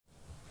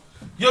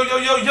Yo,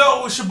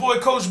 it's your boy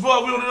Coach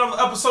BuB. We on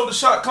another episode of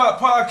Shot Clock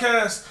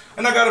Podcast,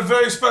 and I got a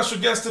very special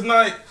guest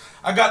tonight.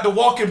 I got the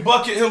walking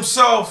bucket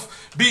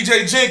himself,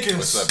 BJ Jenkins.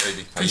 What's up,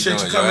 baby?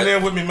 Appreciate you coming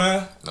in with me,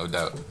 man. No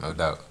doubt.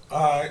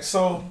 Alright,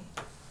 so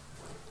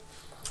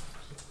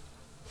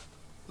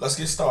let's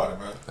get started,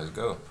 man. Let's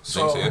go.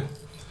 So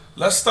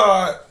let's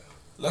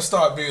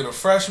start being a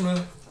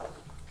freshman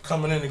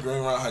coming into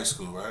Green Run High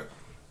School, right?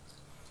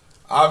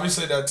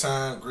 Obviously, at that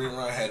time, Green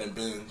Run hadn't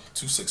been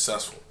too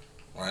successful,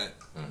 right?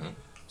 Mm-hmm.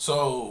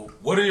 So,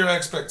 what are your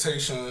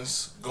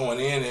expectations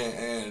going in,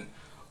 and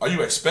are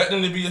you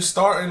expecting to be a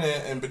starter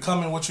and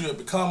becoming what you have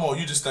become, or are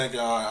you just thinking,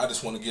 all right, I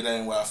just want to get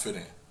in where I fit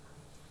in?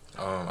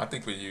 I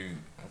think for you,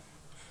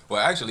 well,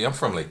 actually, I'm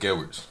from Lake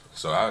Edwards,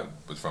 so I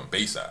was from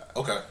Bayside.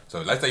 Okay.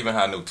 So that's even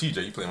how I know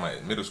TJ. You played my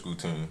middle school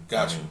team.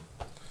 Gotcha.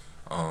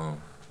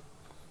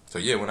 So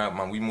yeah,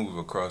 when we moved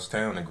across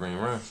town to Green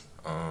Run,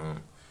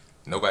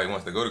 nobody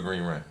wants to go to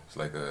Green Run. It's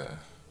like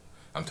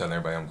I'm telling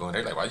everybody I'm going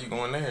there. Like, why you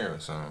going there?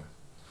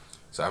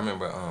 So I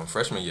remember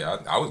freshman year,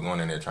 I was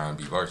going in there trying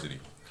to be varsity.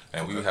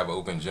 And we would have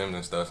open gyms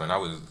and stuff, and I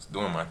was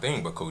doing my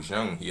thing. But Coach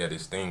Young, he had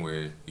this thing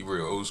where he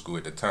real old school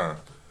at the time.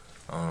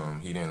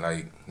 He didn't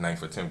like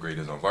 9th or 10th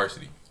graders on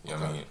varsity. You know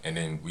what I mean? And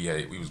then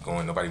we was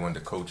going, nobody wanted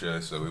to coach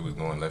us, so it was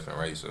going left and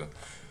right. So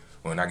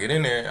when I get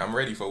in there, I'm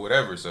ready for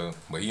whatever. So,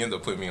 but he ended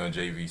up putting me on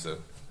JV, so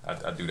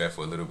I do that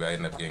for a little bit. I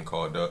ended up getting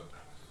called up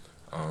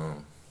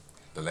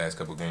the last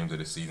couple games of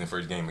the season.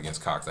 First game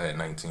against Cox, I had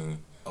 19.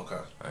 Okay.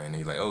 And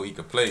he's like, oh, he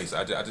could play. So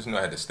I just knew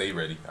I had to stay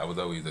ready. I was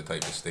always the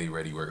type to stay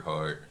ready, work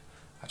hard.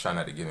 I try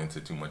not to get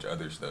into too much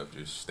other stuff.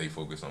 Just stay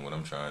focused on what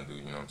I'm trying to do.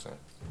 You know what I'm saying?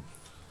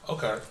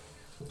 Okay.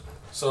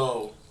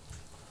 So,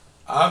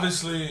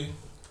 obviously,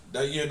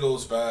 that year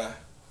goes by.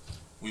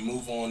 We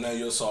move on. Now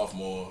you're a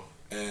sophomore.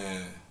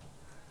 And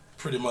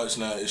pretty much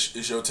now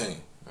it's your team.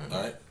 Mm-hmm.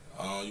 Right?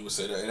 You would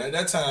say that. And at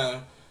that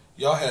time,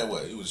 y'all had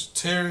what? It was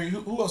Terry.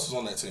 Who else was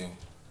on that team?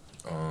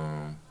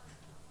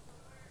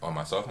 On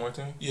my sophomore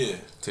team? Yeah.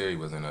 Terry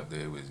wasn't up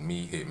there. It was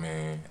me,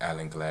 Hitman,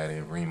 Alan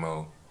Gladden,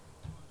 Remo.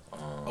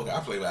 Okay, I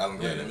played with Alan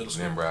Gladden in middle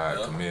school.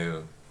 Nimrod,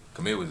 Camille.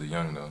 Camille was a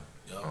young though.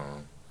 Yep.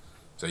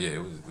 So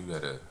yeah, we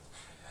had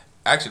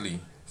actually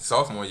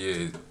sophomore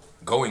year,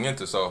 going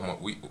into sophomore,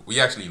 we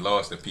actually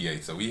lost the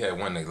PA. So we had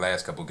won the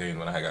last couple games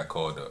when I got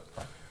called up.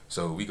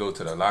 So we go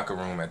to the locker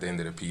room at the end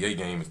of the PA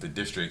game. It's the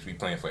districts. We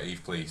playing for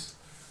 8th place.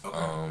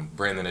 Okay.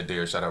 Brandon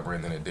Adair, shout out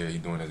Brandon Adair. He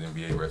doing his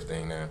NBA ref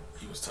thing now.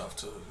 He was tough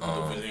too. He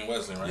was in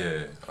Wesley, right?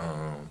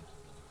 Yeah.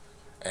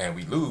 And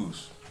we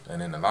lose.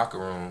 And in the locker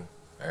room,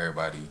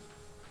 everybody,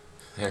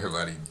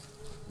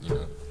 you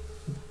know.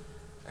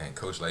 And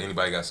coach like,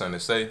 anybody got something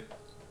to say?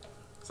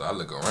 So I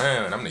look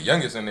around. I'm the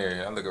youngest in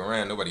there. I look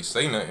around. Nobody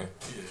say nothing.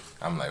 Yeah.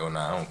 I'm like, oh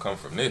nah, I don't come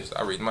from this.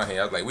 I raised my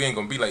hand. I was like, we ain't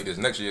gonna be like this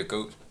next year,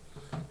 coach.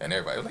 And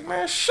everybody was like,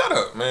 man, shut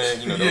up,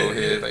 man. You know, the old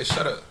head, like,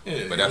 shut up.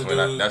 Yeah, but that's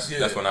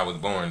when I was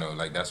born, though.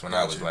 Like, that's when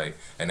I was like,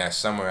 and that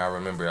summer, I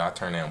remember I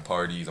turned down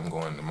parties. I'm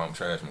going to Mount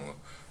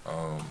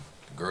Trashmore.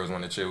 Girls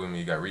want to chill with me.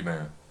 You got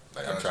rebound.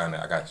 Like, I'm trying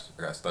to, I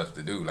got stuff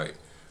to do. Like,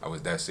 I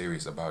was that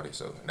serious about it.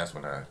 So that's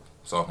when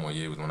sophomore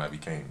year was when I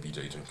became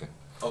BJ Jenkins.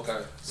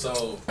 Okay.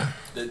 So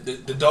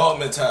the dog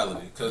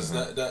mentality, because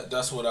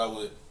that's what I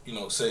would,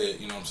 say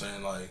it, you know what I'm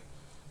saying? Like,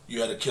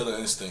 you had a killer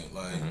instinct.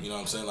 Like, you know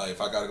what I'm saying? Like,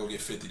 if I got to go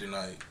get 50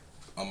 tonight,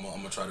 I'm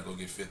going to try to go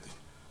get 50.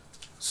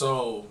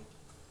 So,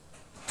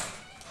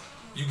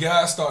 you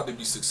guys start to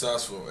be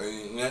successful,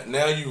 and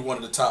now you're one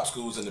of the top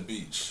schools in the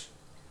beach.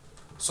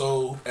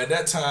 So, at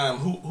that time,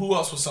 who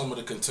else was some of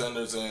the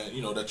contenders and,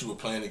 that you were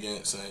playing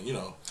against? And,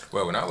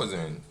 Well, when I was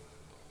in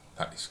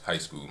high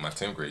school, my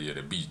 10th grade year,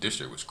 the beach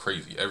district was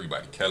crazy.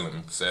 Everybody,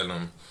 Kellum,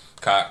 Salem,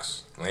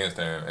 Cox,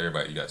 Lansdowne,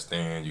 everybody. You got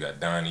Stan, you got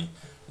Donnie,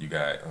 you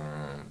got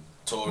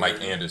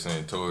Mike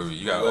Anderson, Torrey.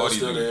 You got all these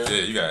dudes.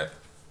 Yeah, you got,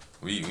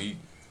 we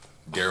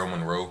Daryl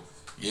Monroe.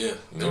 Yeah,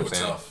 you know what I'm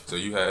saying? Tough. So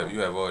you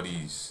have all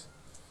these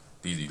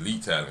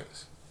elite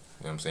talents.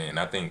 You know what I'm saying? And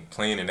I think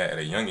playing in that at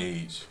a young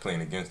age,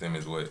 playing against them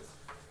is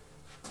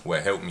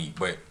what helped me.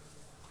 But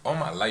all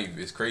my life,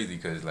 it's crazy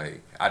because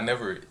I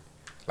never,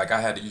 I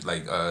had to use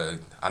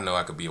I know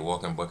I could be a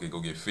walking bucket, go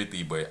get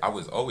 50, but I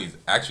was always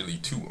actually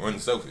too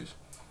unselfish.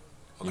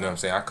 You know what I'm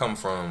saying? I come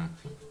from,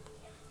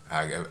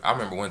 I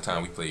remember one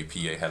time we played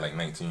PA, had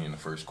 19 in the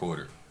first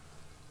quarter.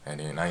 And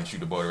then I didn't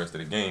shoot the ball the rest of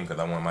the game because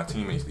I wanted my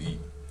teammates to eat.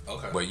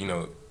 Okay. But,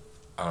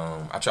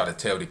 I try to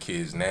tell the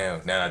kids now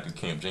I do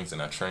Camp Jinx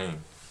and I train.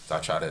 So I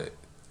try to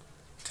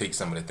take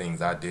some of the things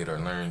I did or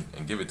learn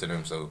and give it to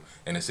them. So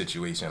in a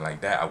situation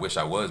like that, I wish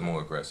I was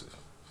more aggressive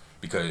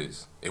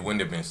because it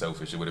wouldn't have been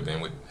selfish. It would have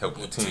been what helped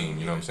the team,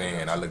 you know what I'm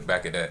saying? And I look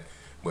back at that,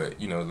 but,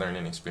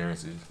 learning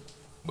experiences,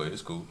 but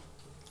it's cool.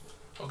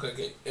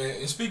 Okay.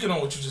 And speaking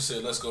on what you just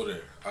said, let's go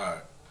there. All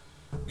right.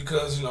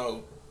 Because,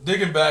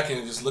 digging back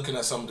and just looking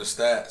at some of the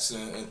stats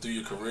and through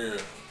your career,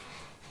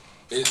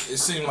 it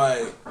seemed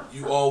like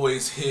you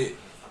always hit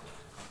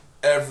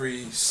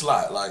every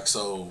slot.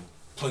 So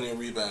plenty of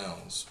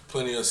rebounds,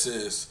 plenty of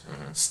assists,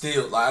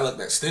 steals. I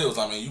looked at steals.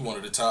 I mean, you one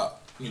of the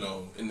top,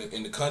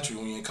 in the country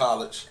when you're in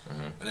college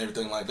and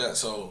everything like that.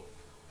 So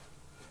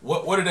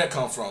Where did that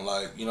come from?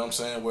 Like, you know what I'm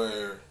saying?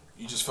 Where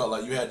you just felt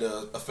like you had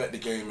to affect the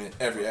game in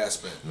every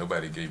aspect.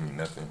 Nobody gave me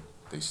nothing.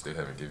 They still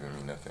haven't given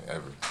me nothing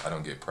ever. I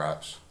don't get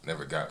props.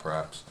 Never got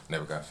props.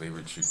 Never got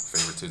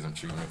favoritism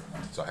treatment.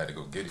 So I had to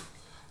go get it.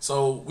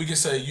 So we can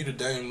say you the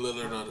Dame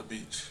Lillard of the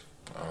beach.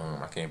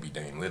 I can't be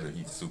Dame Lillard.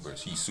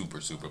 He's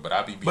super. But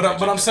I be.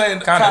 But I'm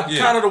saying kind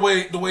of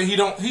the way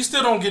he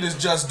still don't get his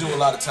just due a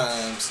lot of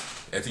times.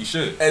 As he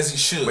should.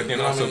 But then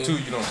also too,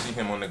 you don't see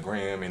him on the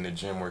gram in the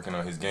gym working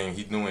on his game.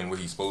 He's doing what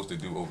he's supposed to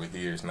do over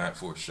here. It's not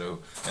for show.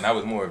 And I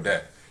was more of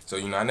that. So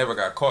I never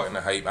got caught in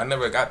the hype. I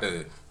never got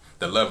the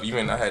love.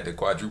 Even I had the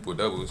quadruple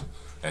doubles,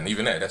 and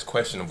even that's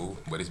questionable.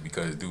 But it's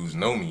because dudes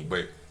know me.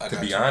 But to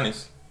be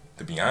honest.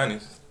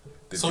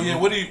 So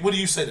what do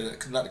you say to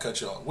that? Not to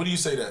cut you off. What do you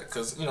say to that?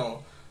 Because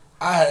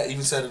I had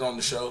even said it on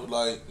the show,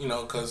 like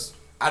because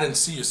I didn't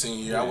see your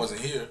senior year, I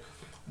wasn't here,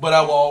 but I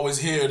will always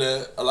hear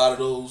that a lot of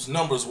those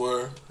numbers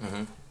were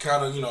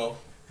kind of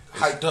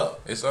hyped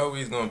up. It's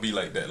always gonna be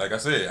like that. Like I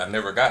said, I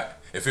never got.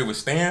 If it was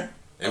Stan,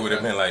 it would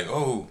have been like,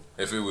 oh.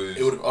 If it was,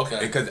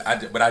 Because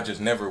I just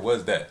never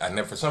was that. I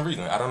never, for some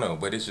reason, I don't know.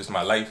 But it's just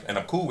my life, and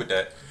I'm cool with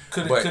that.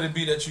 Could it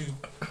be that you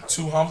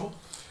too humble?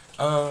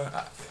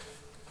 I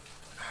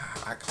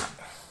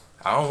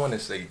don't want to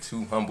say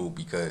too humble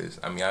because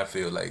I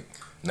feel like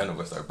none of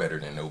us are better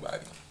than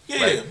nobody.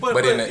 Yeah, right?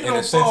 but in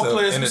a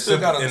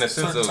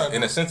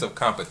sense of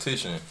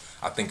competition,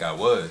 I think I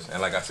was,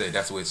 and like I said,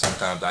 that's what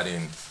sometimes I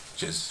didn't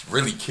just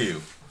really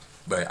kill.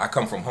 But I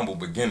come from humble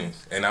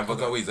beginnings, and I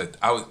was always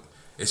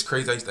It's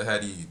crazy. I used to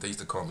they used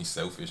to call me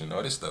selfish and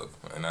all this stuff,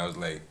 and I was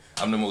like,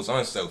 I'm the most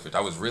unselfish. I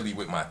was really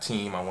with my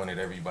team. I wanted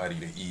everybody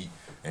to eat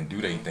and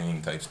do their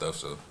thing type stuff.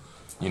 So,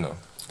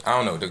 I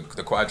don't know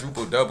the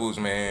quadruple doubles,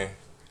 man.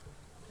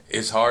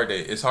 It's hard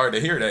to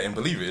hear that and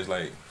believe it. It's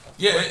like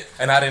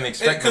and I didn't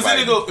expect because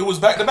it was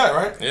back to back,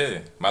 right? Yeah,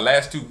 my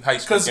last two high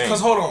school games.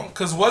 Because hold on,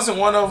 because wasn't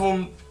one of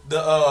them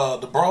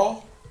the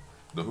brawl?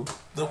 The who?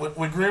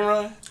 With Green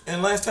Run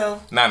in Lansdowne?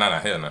 Nah,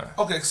 hell nah.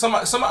 Okay,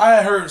 somebody I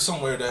had heard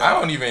somewhere that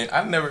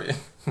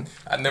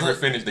I never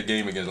finished the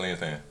game against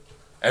Lansdowne.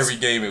 Every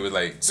game it was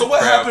like. So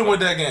what happened with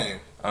that game?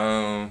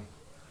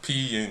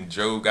 P and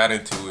Joe got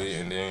into it,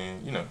 and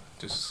then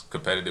just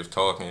competitive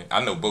talking.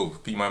 I know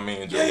both. P, my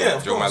man, Joe,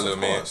 Joe, my little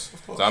man.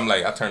 So I'm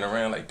like, I turn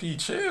around like, P,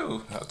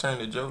 chill. I turn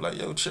to Joe like,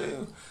 yo,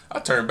 chill. I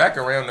turn back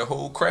around, the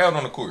whole crowd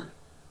on the court,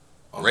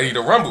 ready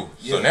to rumble.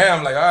 Yeah. So now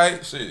I'm like, all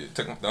right, shit,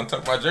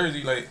 untuck my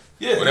jersey, like,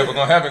 whatever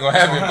gonna happen, gonna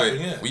happen.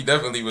 But we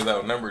definitely was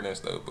outnumbered and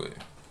stuff. But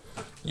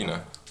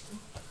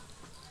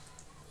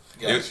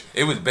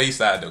it was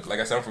Bayside though. Like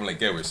I said, I'm from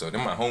Lake Edward, so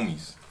they're my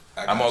homies.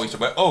 I'm always,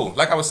 but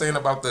like I was saying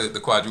about the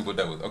quadruple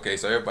doubles. Okay,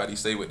 so everybody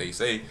say what they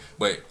say,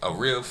 but a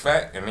real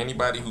fact, and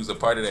anybody who's a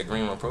part of that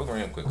Green Run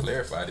program could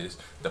clarify this: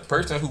 the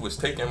person who was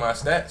taking my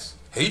stats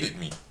hated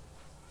me.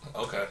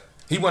 Okay.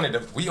 He wanted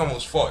to. We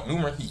almost fought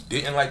numerous. He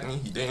didn't like me.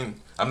 He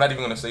didn't. I'm not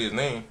even gonna say his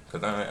name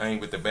because I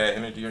ain't with the bad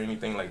energy or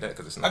anything like that.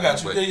 Because it's not. I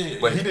got you.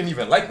 But he didn't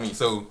even like me,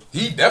 so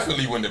he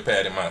definitely wouldn't have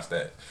padded my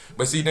stats.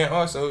 But see, then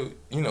also,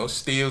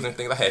 steals and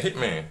things. I had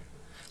Hitman.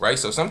 Right,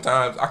 so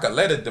sometimes I could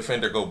let a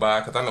defender go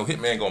by because I know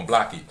Hitman gonna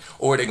block it,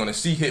 or they're gonna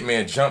see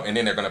Hitman jump and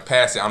then they're gonna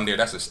pass it. I'm there.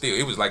 That's a steal.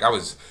 It was like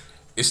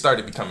it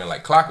started becoming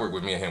like clockwork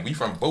with me and him. We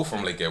both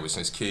from Lake Edward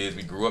since kids.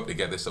 We grew up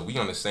together, so we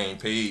on the same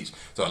page.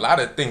 So a lot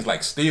of things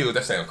like steals,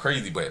 that sound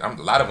crazy, but a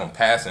lot of them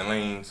passing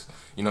lanes.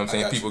 You know what I'm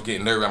saying? People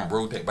getting nervous. I'm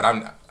rotating, but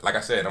I'm like I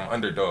said, I'm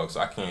underdog,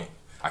 so I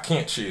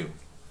can't chill.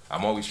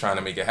 I'm always trying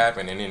to make it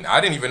happen, and then I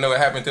didn't even know it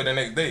happened till the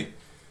next day.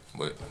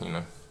 But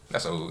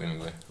that's old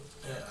anyway.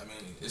 Yeah, I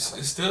mean, it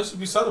still should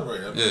be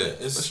celebrated. I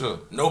mean, for sure.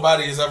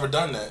 Nobody has ever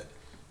done that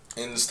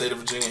in the state of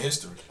Virginia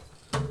history.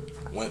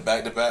 Went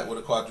back to back with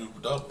a quadruple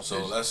double.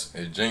 So it's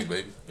Jenkins,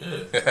 baby.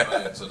 Yeah,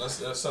 man, so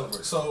that's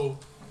celebrated. So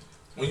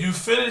when you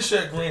finish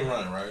at Green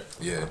Run, right?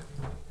 Yeah.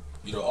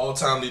 You're the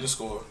all-time leading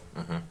scorer.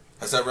 Mm-hmm.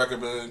 Has that record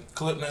been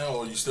clipped now,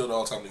 or are you still the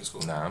all-time leading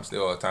scorer? Nah, I'm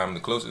still all-time.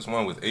 The closest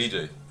one was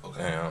AJ.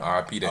 Okay. And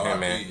R.I.P. to him,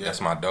 man. Yeah. That's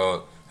my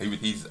dog.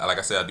 He's like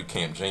I said, I do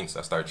Camp Jenks.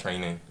 I start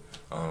training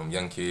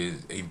young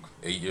kids,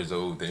 8 years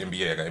old. The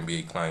NBA, I got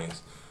NBA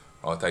clients,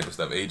 all type of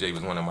stuff. AJ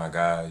was one of my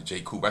guys.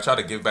 Jay Coop. I try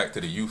to give back to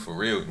the youth for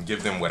real and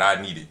give them what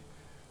I needed.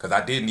 Because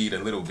I did need a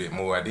little bit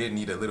more. I did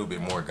need a little bit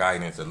more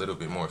guidance, a little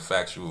bit more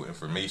factual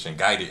information,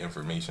 guided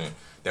information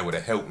that would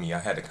have helped me. I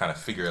had to kind of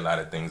figure a lot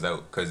of things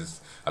out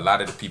because a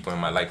lot of the people in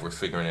my life were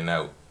figuring it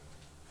out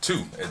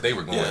too as they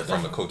were going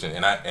from the coaching.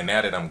 And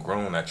now that I'm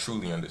grown, I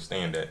truly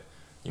understand that.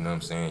 You know what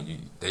I'm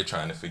saying? They're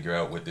trying to figure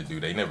out what to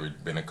do. They never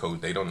been a coach.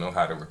 They don't know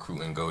how to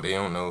recruit and go. They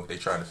don't know. They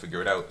trying to figure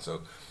it out.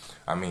 So,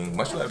 I mean,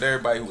 much love to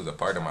everybody who was a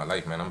part of my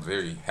life, man. I'm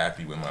very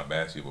happy with my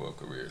basketball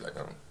career. Like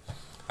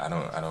I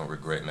don't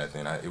regret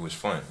nothing. It was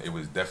fun. It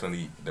was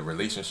definitely the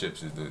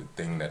relationships is the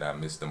thing that I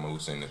miss the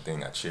most and the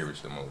thing I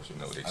cherish the most.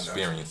 The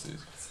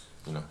experiences.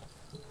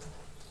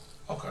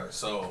 Okay,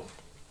 so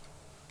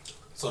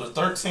the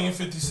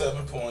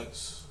 1357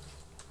 points.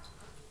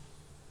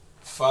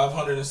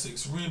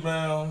 506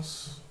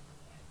 rebounds,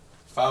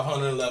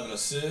 511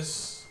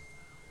 assists,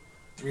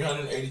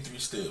 383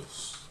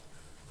 steals.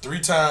 3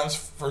 times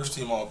first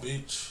team All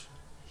Beach,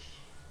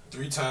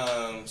 3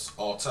 times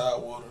All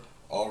Tidewater,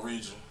 All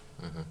Region,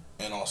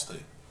 and All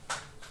State.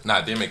 Nah,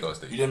 I didn't make All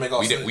State. You didn't make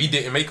All State? We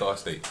didn't make All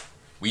State.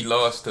 We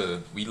lost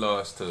to.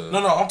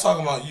 No, I'm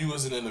talking about you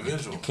as an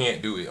individual. You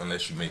can't do it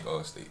unless you make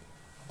All State.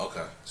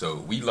 Okay. So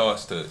we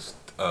lost to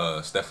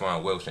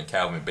Stephon Welsh and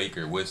Calvin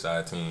Baker,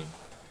 Woodside team,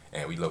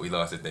 and we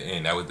lost at the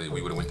end. That was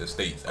we would have went to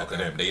states after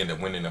them. They ended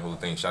up winning the whole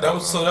thing. That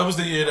was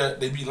the year that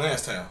they beat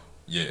Lansdowne.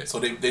 Yeah. So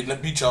they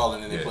beat y'all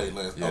and then they played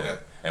Lansdowne. Yeah. Okay.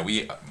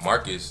 And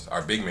Marcus,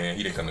 our big man,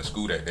 he didn't come to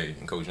school that day,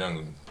 and Coach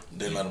Young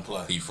didn't let him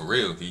play. He for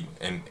real.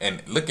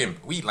 And looking,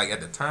 we like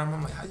at the time,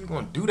 I'm like, how you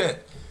gonna do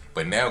that?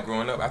 But now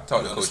growing up, I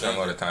talk to Coach Young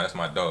all the time. That's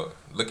my dog.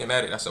 Looking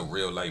at it, that's a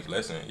real life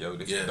lesson, yo.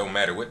 This don't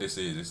matter what this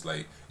is. It's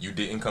like you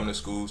didn't come to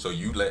school, so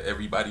you let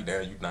everybody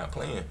down. You not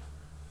playing,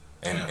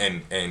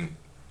 and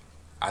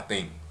I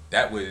think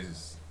that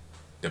was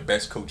the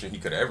best coaching he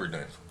could have ever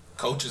done.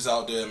 Coaches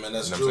out there, man,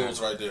 that's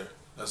jewels right there.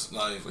 That's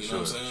like, you know what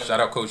I'm saying? Shout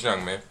out Coach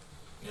Young, man.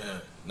 Yeah,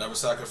 never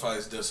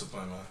sacrifice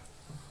discipline, man.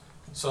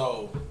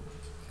 So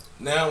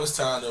now it's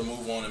time to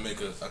move on and make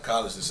a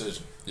college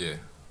decision. Yeah.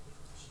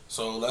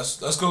 So let's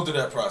go through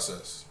that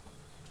process.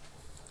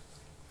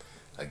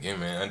 Again,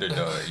 man,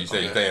 underdog. You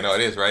say you're playing all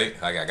this,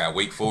 right? Like I got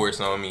Wake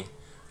Forest on me,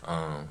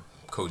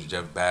 Coach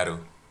Jeff Battle,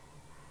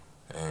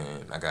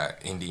 and I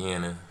got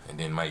Indiana, and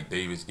then Mike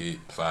Davis get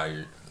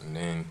fired, and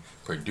then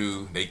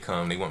Purdue, they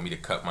want me to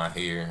cut my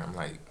hair. I'm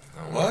like,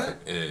 what?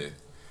 Yeah.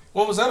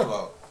 What was that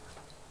about?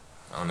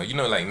 I don't know. You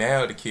know, like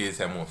now the kids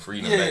have more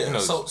freedom. Yeah. Like, you know,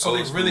 so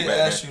they really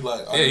asked you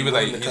like, yeah,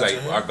 he's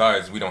like, our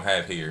guards, we don't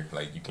have hair.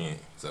 Like you can't.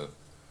 So.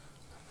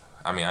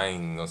 I mean, I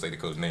ain't gonna say the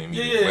coach's name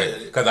either,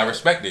 but because I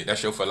respect it.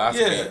 That's your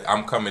philosophy. Yeah.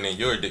 I'm coming in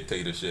your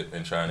dictatorship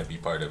and trying to be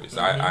part of it. So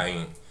I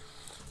ain't.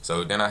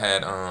 So then I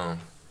had all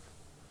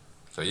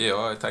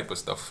that type of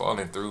stuff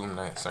falling through. I'm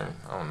not certain.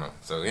 I don't know.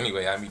 So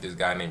anyway, I meet this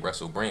guy named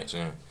Russell Branch,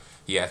 and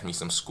he asked me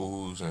some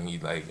schools, and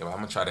he's like, I'm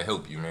gonna try to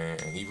help you, man.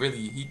 And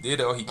he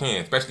did all he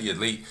can, especially at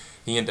late.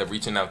 He ended up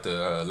reaching out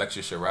to Lecture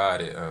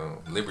Sherrod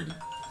at Liberty,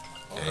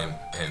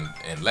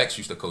 and Lex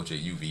used to coach at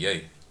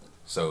UVA,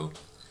 so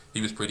he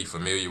was pretty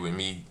familiar with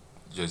me.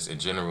 Just in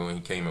general, and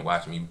he came and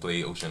watched me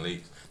play Ocean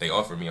Lakes. They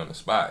offered me on the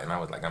spot, and I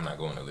was like, I'm not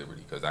going to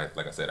Liberty because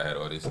like I said, I had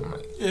all this. I'm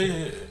like,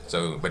 yeah.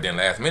 So, but then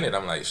last minute,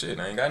 I'm like, shit,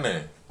 I ain't got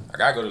nothing. I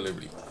gotta go to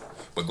Liberty.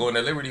 But going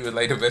to Liberty was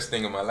like the best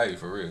thing of my life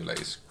for real.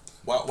 Like,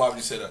 why would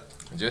you say that?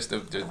 Just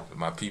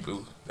my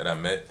people that I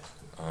met.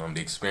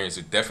 The experience,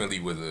 it definitely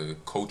was a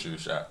culture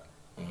shock.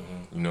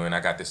 You know, and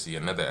I got to see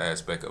another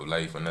aspect of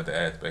life, another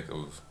aspect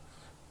of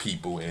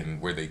people and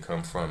where they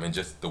come from, and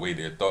just the way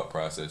their thought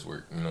process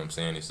worked. You know what I'm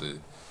saying?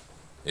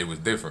 It was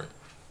different,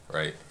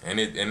 right? And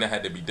it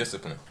had to be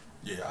disciplined.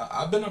 Yeah,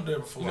 I've been up there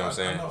before. You know what I'm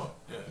saying? I know.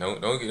 Yeah.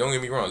 Don't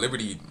get me wrong.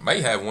 Liberty might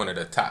have one of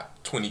the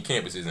top 20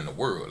 campuses in the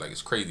world. Like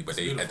it's crazy, but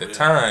it's at the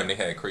time they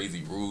had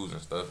crazy rules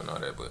and stuff and all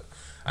that. But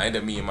I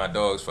ended up meeting my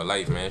dogs for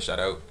life, man. Shout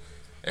out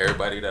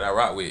everybody that I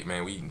rock with,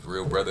 man. We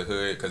real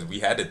brotherhood because we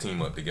had to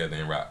team up together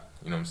and rock.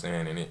 You know what I'm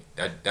saying? And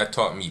that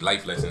taught me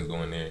life lessons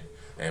going there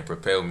and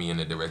propelled me in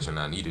the direction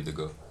I needed to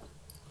go.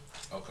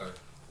 Okay.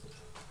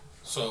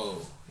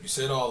 So you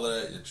said all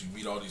that you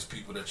meet all these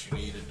people that you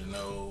needed to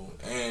know,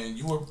 and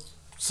you were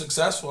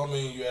successful. I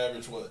mean, you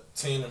averaged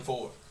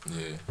 10-4.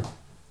 Yeah.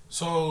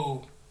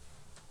 So,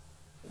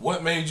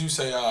 what made you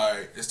say, all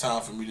right, it's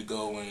time for me to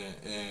go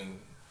and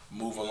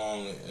move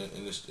along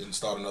and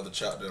start another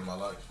chapter in my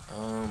life?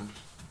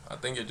 I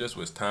think it just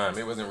was time.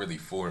 It wasn't really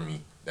for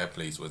me. That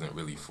place wasn't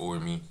really for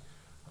me.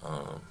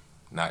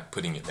 Not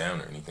putting it down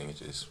or anything. It's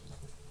just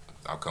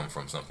I come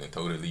from something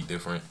totally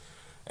different,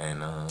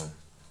 and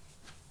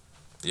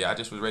I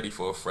just was ready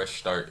for a fresh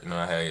start. You know,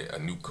 I had a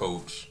new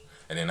coach,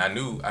 and then I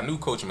knew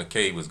Coach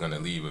McKay was gonna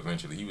leave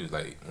eventually. He was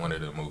like one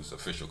of the most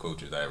official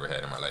coaches I ever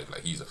had in my life.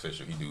 Like he's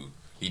official.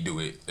 He do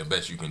it the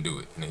best you can do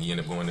it. And then he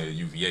ended up going to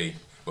UVA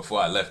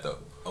before I left though.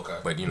 Okay.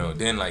 But you know,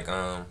 then like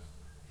I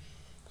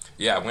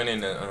went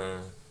in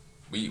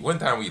one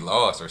time we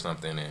lost or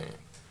something, and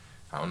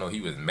I don't know, he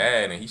was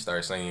mad and he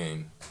started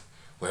saying,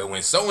 well,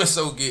 when so and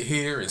so get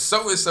here and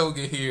so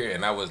get here,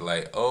 and I was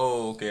like,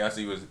 oh, okay, I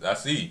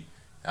see.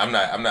 I'm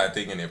not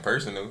taking it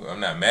personal. I'm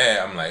not mad.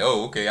 I'm like,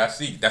 oh, okay, I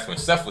see. That's when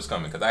Seth was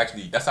coming, because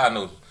that's how I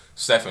know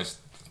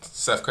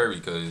Seth Curry,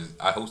 because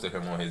I hosted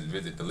him on his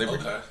visit to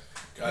Liberty. Okay.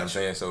 You know what I'm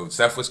saying? So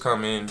Seth was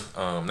coming.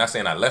 Not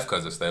saying I left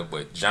because of Steph,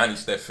 but Johnny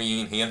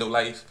Stephine, Handle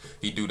Life.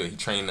 He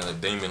trained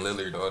Damian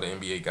Lillard, all the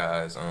NBA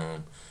guys.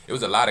 It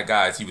was a lot of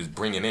guys he was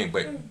bringing in,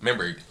 but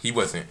remember, he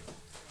wasn't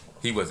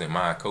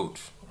my coach.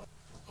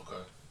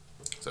 Okay.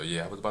 So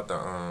yeah, I was about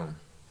to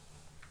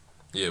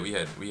we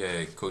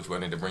had Coach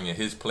wanted to bring in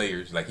his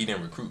players. Like he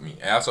didn't recruit me.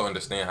 I also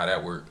understand how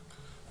that worked.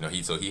 You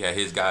know, he had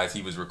his guys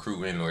he was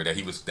recruiting, or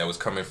that was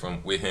coming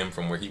from with him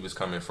from where he was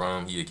coming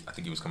from. I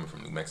think he was coming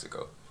from New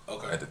Mexico.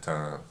 Okay. At the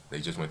time, they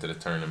just went to the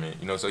tournament.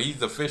 You know, so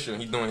he's official.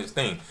 He's doing his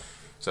thing.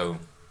 So, you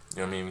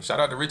know what I mean? Shout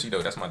out to Richie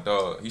though. That's my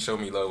dog. He showed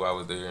me love while I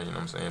was there. You know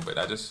what I'm saying? But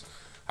I just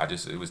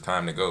it was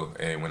time to go.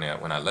 And when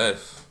I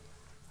left,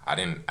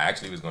 I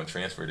actually was going to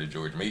transfer to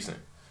George Mason.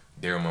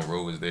 Daryl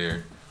Monroe was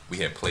there. We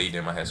had played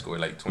them. I had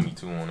scored like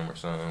 22 on them or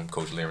something.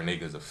 Coach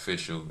Larinaga's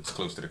official. It's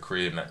close to the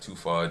crib, not too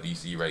far.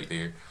 DC right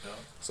there. Yeah.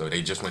 So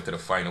they just went to the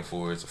Final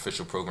Four. It's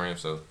official program.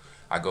 So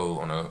I go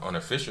on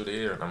official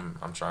there, and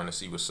I'm trying to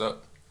see what's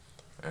up.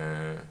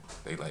 And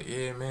they like,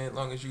 yeah, man, as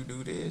long as you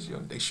do this,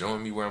 they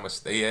showing me where I'm gonna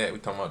stay at. We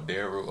talking about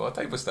Daryl, all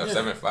type of stuff. Yeah.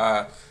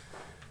 7'5".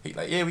 He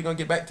like, yeah, we gonna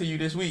get back to you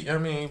this week. I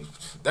mean,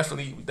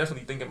 definitely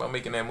thinking about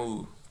making that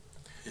move.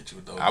 Hit you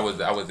with those. I was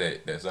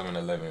at that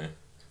 7-Eleven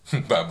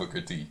by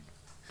Booker T.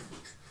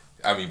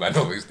 I mean, by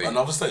Nova State. By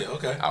Nova State,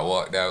 okay. I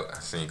walked out. I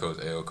seen Coach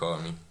L call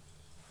me.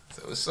 I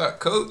said, what's up,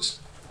 Coach?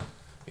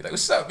 He like,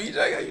 what's up,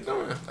 BJ? How you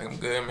doing? Like, I'm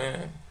good,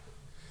 man.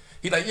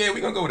 He like, yeah,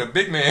 we gonna go with a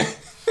big man.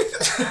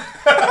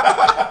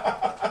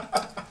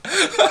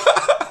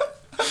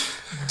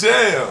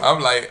 Damn.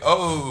 I'm like,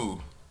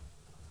 oh,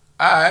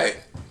 all right.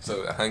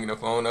 So I hang the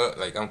phone up.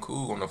 Like, I'm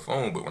cool on the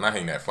phone, but when I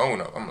hang that phone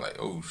up, I'm like,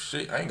 oh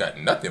shit, I ain't got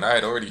nothing. I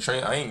had already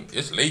trained.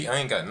 It's late. I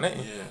ain't got nothing.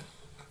 Yeah.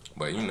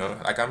 But, you know,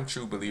 like, I'm a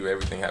true believer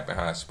everything happened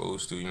how it's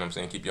supposed to. You know what I'm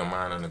saying? Keep your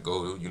mind on the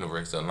goal. The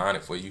universe will align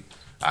it for you.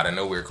 Out of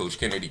nowhere, Coach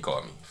Kennedy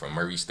called me from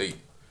Murray State.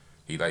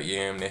 He like,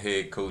 yeah, I'm the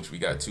head coach. We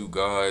got 2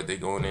 guards. They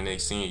going in their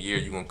senior year.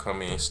 You going to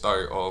come in,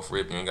 start off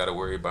rip. You ain't got to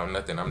worry about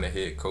nothing. I'm the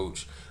head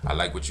coach. I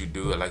like what you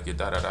do. I like your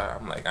da-da-da.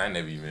 I'm like, I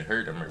never even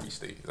heard of Murray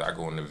State. So I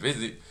go on the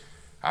visit.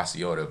 I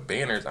see all the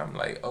banners. I'm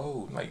like,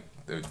 oh, like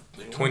the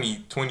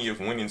 20th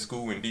winning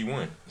school in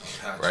D1.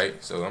 Gotcha.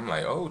 Right? So I'm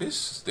like, oh,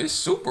 this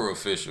super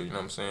official. You know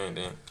what I'm saying?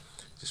 Then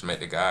just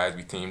met the guys.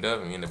 We teamed up,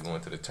 and we ended up going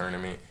to the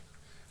tournament,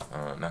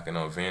 knocking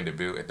on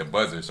Vanderbilt at the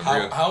buzzer.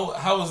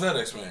 How was that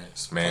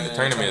experience? Man, the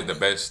tournament is the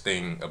best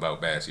thing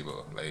about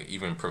basketball. Like,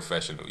 even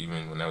professional,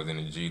 even when I was in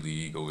the G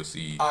League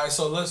overseas. All right,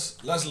 so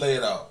let's lay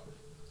it out.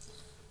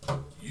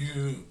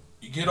 You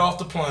get off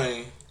the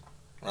plane,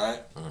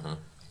 right? Mm-hmm.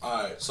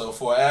 All right, so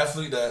for an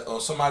athlete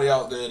or somebody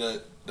out there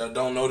that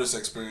don't know this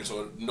experience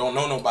or don't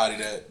know nobody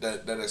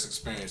that has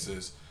experienced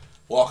this,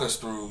 walk us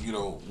through, you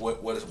know,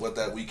 what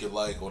that week is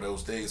like or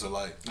those days are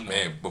like. You know.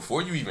 Man,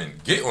 before you even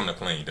get on the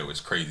plane, though,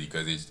 it's crazy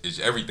because it's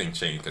everything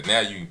changed. Because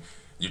now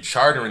you're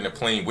chartering the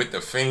plane with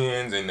the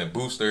fans and the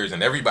boosters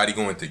and everybody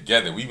going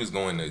together. We was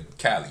going to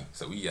Cali,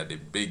 so we had the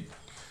big.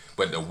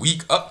 But the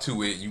week up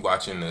to it, you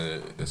watching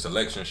the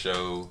selection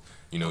show.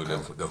 You know, the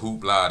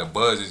hoopla, the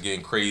buzz is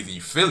getting crazy.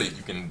 You feel it.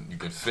 You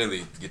can feel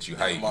it. Get you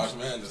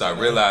hyped. Start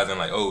realizing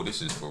like, oh,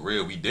 this is for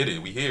real. We did it.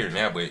 We here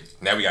now, but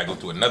now we gotta go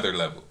to another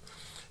level.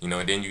 You know,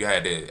 and then you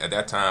had at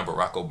that time,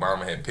 Barack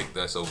Obama had picked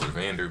us over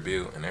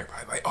Vanderbilt, and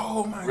everybody like,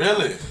 oh my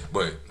really? God.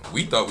 But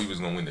we thought we was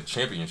gonna win the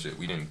championship.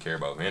 We didn't care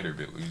about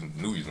Vanderbilt. We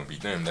knew we was gonna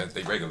beat them. That's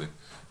they regular,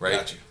 right?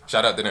 Got you.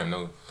 Shout out to them.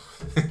 No,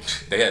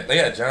 they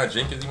had John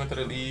Jenkins. He went to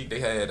the league. They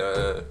had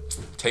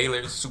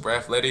Taylor, super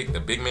athletic. The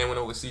big man went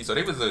overseas. So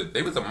they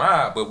was a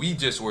mob, but we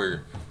just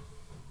were.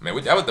 Man,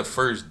 that was the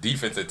first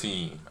defensive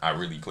team I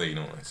really played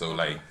on. So,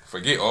 like,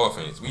 forget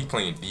offense. We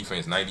playing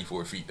defense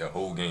 94 feet the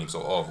whole game.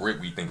 So, off rip,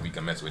 we think we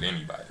can mess with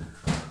anybody.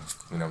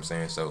 You know what I'm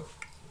saying? So,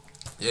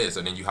 yeah.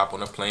 So, then you hop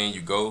on a plane,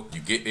 you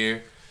get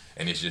there,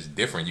 and it's just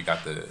different. You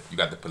got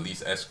the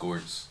police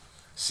escorts,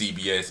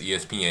 CBS,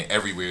 ESPN,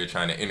 everywhere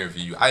trying to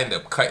interview you. I ended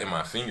up cutting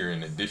my finger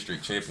in the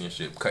district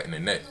championship, cutting the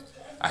neck.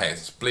 I had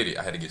split it.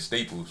 I had to get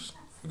staples,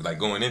 like,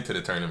 going into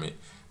the tournament.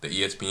 The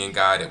ESPN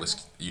guy that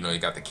was, you know, he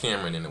got the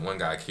camera, and then the one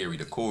guy carried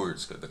the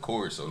cords because the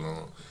cord's so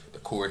long. The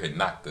cord had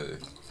knocked the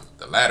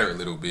ladder a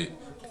little bit,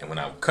 and when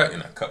I was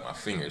cutting, I cut my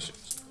fingers.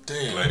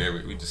 Damn. Blood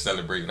everywhere. We just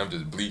celebrating. I'm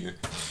just bleeding.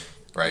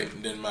 Right.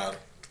 It didn't matter.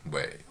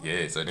 But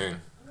yeah, so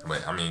then,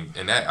 but I mean,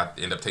 and that I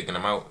ended up taking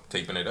them out,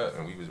 taping it up,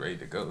 and we was ready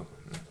to go.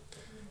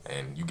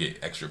 And you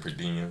get extra per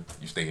diem.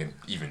 You stay in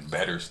even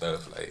better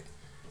stuff. Like,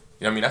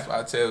 you know what I mean? That's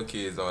why I tell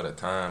kids all the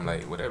time,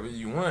 like, whatever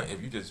you want,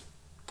 if you just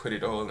put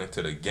it all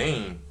into the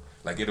game.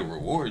 Like, it'll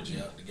reward you.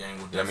 Yeah, the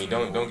game will. I mean,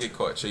 don't get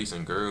caught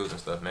chasing girls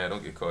and stuff, man.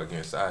 Don't get caught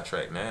getting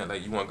sidetracked, man.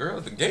 Like, you want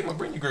girls, the game will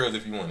bring you girls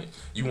if you want it.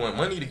 You want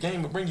money, the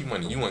game will bring you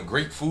money. You want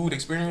great food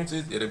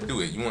experiences, it'll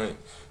do it. You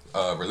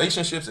want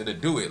relationships, it'll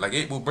do it. Like,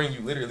 it will bring you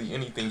literally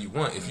anything you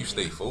want if you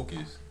stay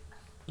focused.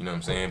 You know what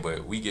I'm saying?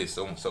 But we get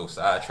so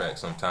sidetracked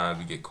sometimes.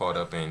 We get caught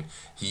up in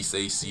he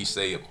say, she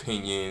say,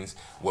 opinions.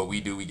 What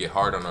we do, we get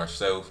hard on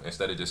ourselves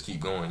instead of just keep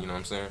going. You know what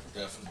I'm saying?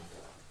 Definitely.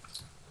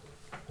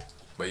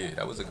 But yeah,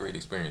 that was a great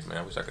experience, man.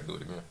 I wish I could do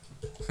it again.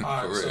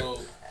 All right,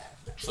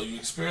 so you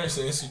experienced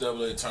the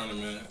NCAA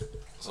tournament.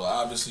 So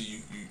obviously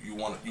you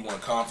won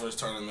conference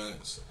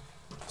tournaments.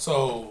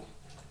 So,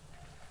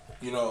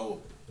 you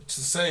know,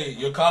 to say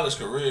your college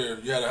career,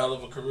 you had a hell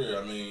of a career.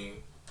 I mean,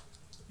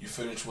 you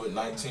finished with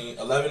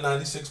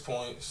 1196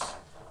 points,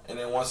 and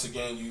then once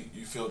again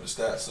you filled the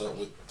stats up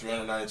with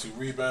 392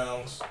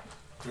 rebounds,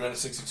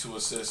 362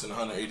 assists, and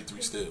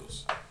 183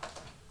 steals.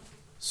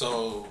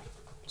 So.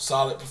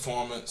 Solid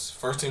performance.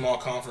 First team all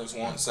conference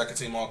won. Second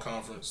team all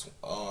conference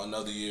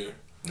another year.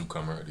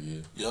 Newcomer of the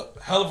year.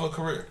 Yep. Hell of a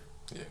career.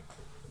 Yeah.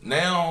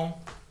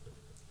 Now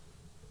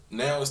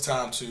it's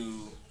time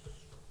to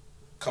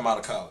come out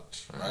of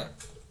college, right?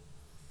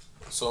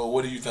 So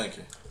what are you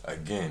thinking?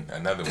 Again,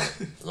 another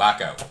one.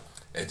 Lockout.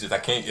 It's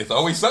just it's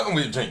always something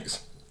with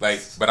Jenkins. Like,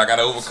 but I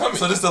gotta overcome it.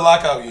 So this is the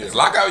lockout year. It's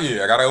lockout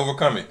year. I gotta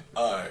overcome it.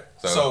 All right.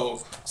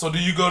 So do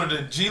you go to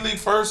the G League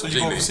first, or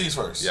you go overseas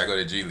first? Yeah, I go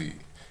to G League.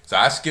 So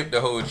I skipped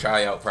the whole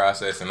tryout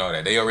process and all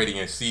that. They already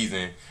in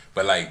season,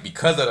 but like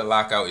because of the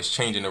lockout, it's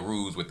changing the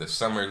rules with the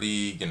summer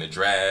league and the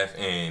draft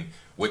and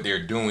what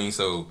they're doing.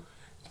 So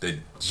the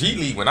G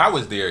League, when I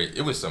was there,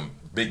 it was some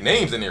big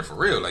names in there for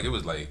real. Like it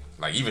was like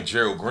even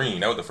Gerald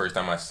Green. That was the first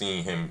time I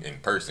seen him in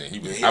person. He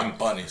was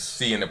bunnies.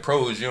 See, in the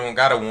pros, you don't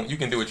gotta you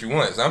can do what you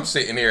want. So I'm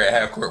sitting there at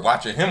half court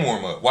watching him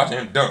warm up, watching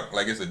him dunk.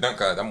 Like it's a dunk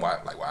contest. I'm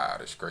like, wow,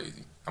 that's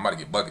crazy. I'm about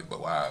to get buckets,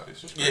 but wow,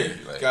 this is crazy.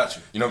 Yeah, like, got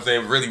you. You know what I'm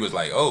saying? It really was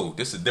like, oh,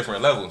 this is a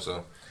different level.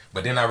 So,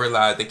 but then I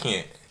realized they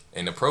can't,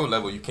 in the pro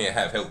level, you can't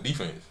have help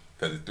defense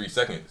because it's 3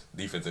 seconds,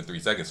 defense in 3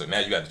 seconds. So now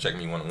you got to check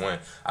me one-on-one.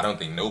 I don't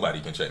think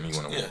nobody can check me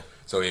one-on-one. Yeah.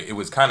 So it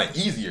was kind of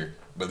easier,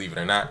 believe it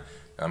or not.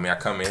 I mean, I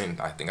come in,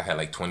 I think I had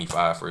like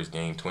 25 first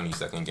game, 20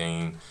 second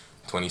game,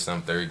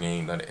 20-some third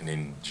game, and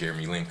then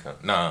Jeremy Lin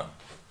come.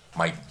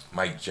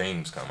 Mike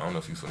James come. I don't know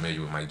if you're familiar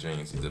with Mike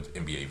James. He's an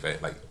NBA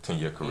vet, like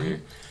 10-year career.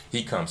 Mm-hmm.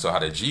 He comes. So how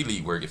the G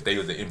League work? If they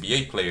was an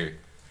NBA player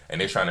and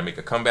they're trying to make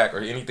a comeback or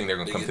anything, they're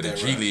gonna come to the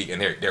G League,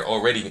 and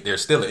they're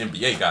still an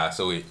NBA guy.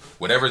 So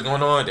whatever's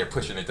going on, they're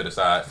pushing it to the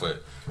side.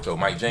 So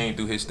Mike James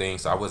do his thing.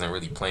 So I wasn't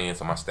really playing,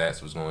 so my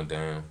stats was going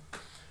down.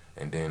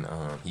 And then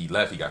he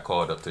left. He got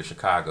called up to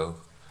Chicago.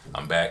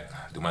 I'm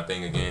back, do my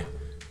thing again.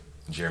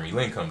 Jeremy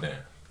Lin come down.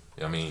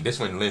 You know what I mean? This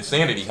when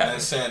Linsanity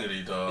happened.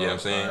 Linsanity, dog. You know what I'm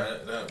saying?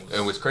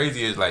 And what's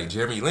crazy is like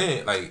Jeremy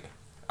Lin, like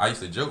I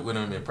used to joke with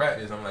him in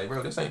practice. I'm like,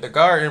 bro, this ain't the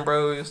Garden,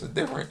 bro. It's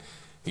different.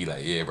 He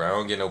like, yeah, bro, I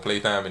don't get no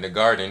playtime in the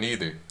Garden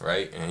either,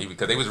 right? And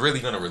because they was really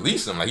gonna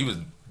release him, like he was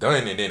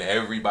done, and then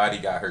everybody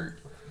got hurt.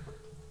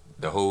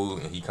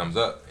 And he comes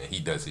up and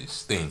he does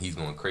his thing. He's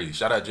going crazy.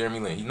 Shout out Jeremy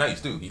Lin. He's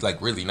nice too. He's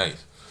like really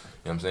nice.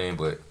 You know what I'm saying?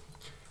 But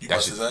you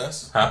bust his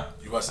ass? Huh?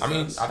 You bust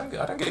his ass?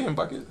 I done gave him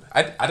buckets.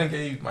 I done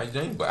gave Mike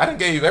James, but I done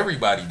gave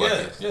everybody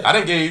buckets. I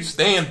done gave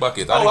Stan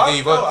buckets.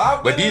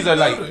 But these are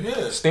like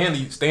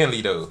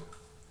Stanley though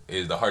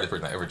is the hardest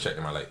person I ever checked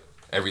in my life.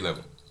 Every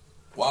level.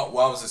 Why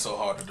was it so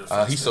hard to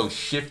defend? He's so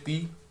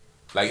shifty.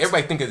 Like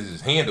everybody think it's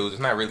his handles.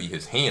 It's not really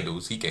his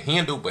handles. He can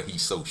handle, but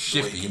he's so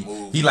shifty.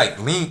 He like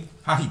lean.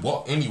 How he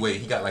walk anyway.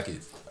 He got like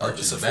his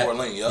arches back. 4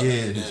 lane. Yep. Yeah,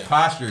 his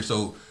posture.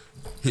 So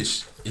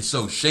it's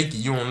so shaky.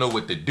 You don't know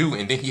what to do.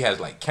 And then he has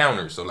like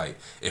counters. So like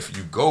if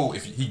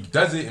he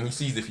does it and he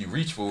sees if you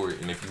reach for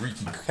it, and if you reach,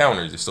 he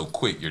counters. It's so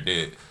quick, you're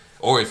dead.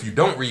 Or if you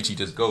don't reach, he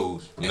just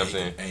goes. You know what I'm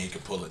saying? And he can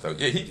pull it. So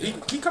yeah, he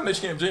come to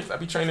Camp James. I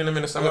be training him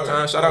in the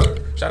summertime. Shout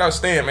out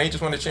Stan, man. He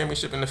just won the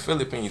championship in the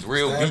Philippines.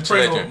 Real Stan beach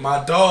Pringle, legend.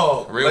 My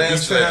dog. Real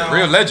beach legend.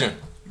 Real legend.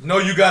 You know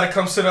you gotta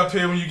come sit up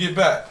here when you get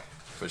back.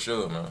 For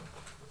sure, man.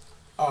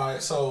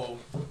 Alright, so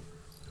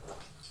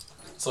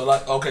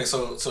like okay,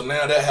 so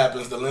now that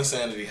happens, the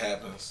Linsanity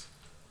happens.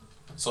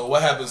 So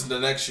what happens the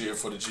next year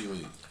for the G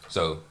League?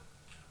 So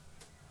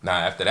now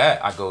after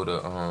that I go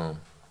to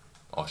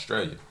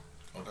Australia.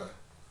 Okay.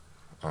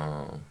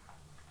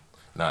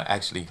 No,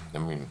 actually,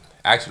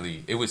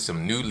 it was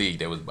some new league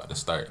that was about to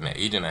start, and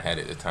the agent I had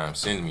at the time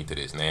sends me to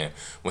this. Now,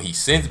 when he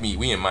sends me,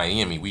 we in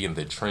Miami, we in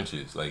the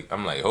trenches. Like,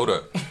 I'm like, hold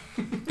up,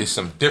 it's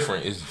some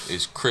different.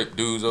 It's Crip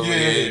dudes over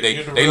here.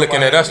 They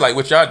looking at us like,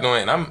 what y'all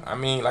doing? And I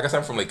mean, like I said,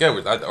 I'm from Lake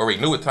Edwards. I already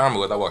knew what time it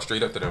was. I walked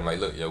straight up to them like,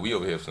 look, yo, we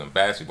over here for some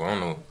basketball. I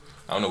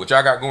don't know what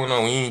y'all got going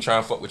on. We ain't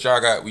trying to fuck what y'all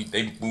got.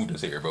 They moved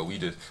us here, bro.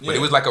 But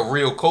it was like a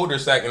real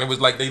cul-de-sac, and it was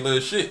like they little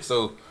shit.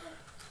 So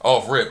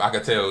off rip, I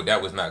could tell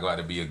that was not going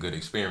to be a good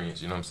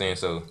experience. You know what I'm saying?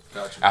 So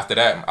after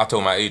that, I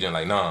told my agent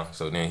like, nah.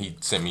 So then he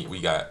sent me.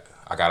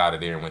 I got out of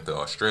there and went to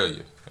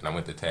Australia, and I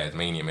went to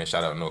Tasmania. Man,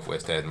 shout out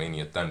Northwest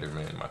Tasmania Thunder,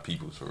 man. My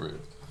peoples for real.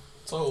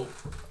 So,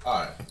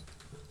 all right,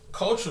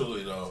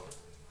 culturally though,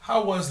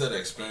 how was that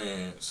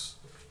experience?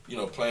 You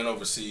know, playing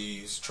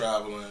overseas,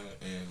 traveling,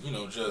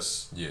 and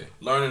just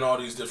learning all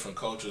these different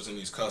cultures and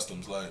these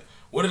customs. Like,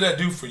 what did that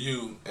do for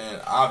you?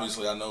 And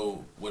obviously, I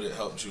know what it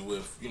helped you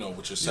with. You know,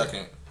 with your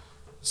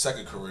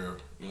second career,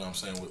 you know what I'm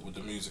saying, with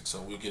the music,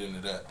 so we'll get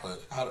into that. But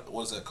what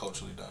was that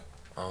culturally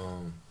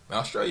done?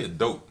 Australia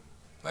dope.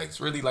 Like, it's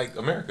really like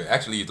America.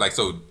 Actually, like,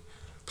 so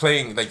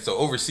playing, like, so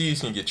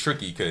overseas can get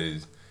tricky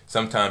because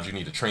sometimes you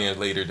need a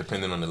translator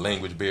depending on the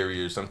language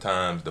barrier.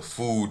 Sometimes the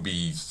food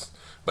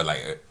but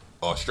like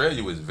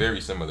Australia was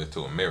very similar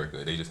to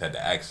America. They just had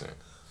the accent. You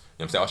know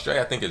what I'm saying?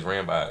 Australia, I think, is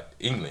ran by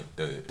England.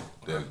 The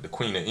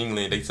Queen of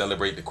England, they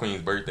celebrate the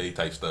Queen's birthday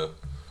type stuff.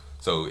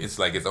 So it's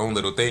like its own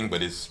little thing,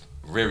 but it's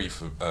very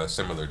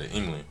similar to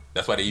England.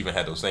 That's why they even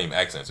had those same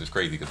accents. It's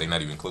crazy because they're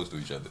not even close to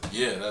each other.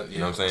 Yeah, you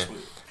know what I'm saying?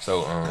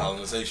 So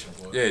colonization.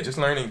 Boy. Yeah, just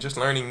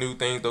learning new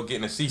things. Though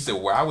getting to see. So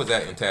where I was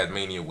at in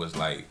Tasmania was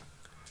like,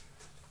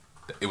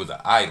 it was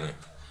an island.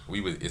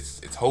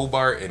 It's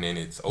Hobart and then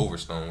it's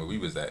Overstone where we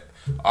was at.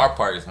 Our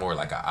part is more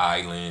like an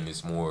island.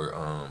 It's more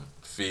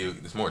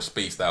it's more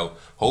spaced out.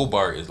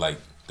 Hobart is like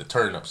the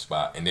turn up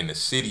spot, and then the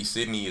city,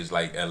 Sydney is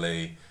like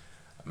LA.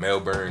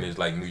 Melbourne is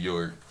like New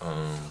York,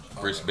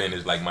 Brisbane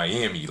is like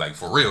Miami, like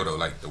for real though,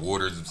 like the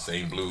waters the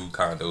same blue,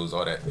 condos,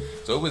 all that.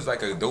 So it was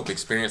like a dope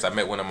experience. I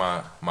met one of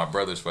my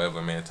brothers forever,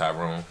 man,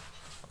 Tyrone.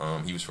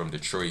 He was from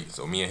Detroit,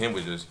 so me and him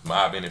was just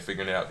mobbing and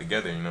figuring it out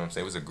together. You know what I'm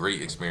saying? It was a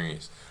great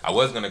experience. I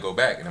was gonna go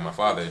back, and then my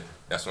father.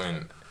 That's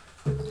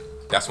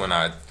when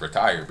I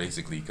retired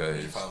basically,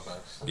 cause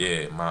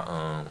yeah,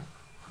 my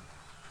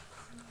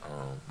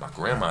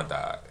grandma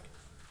died.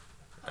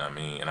 I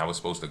mean, and I was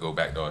supposed to go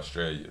back to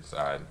Australia.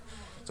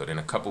 So then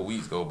a couple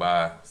weeks go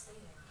by,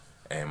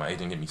 and my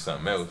agent give me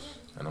something else,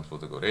 and I'm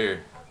supposed to go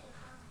there,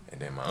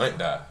 and then my aunt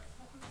died,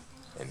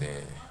 and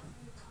then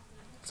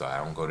so I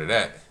don't go to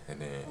that, and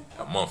then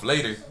a month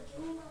later,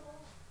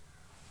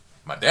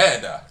 my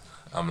dad died.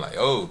 I'm like,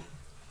 oh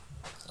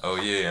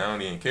yeah, I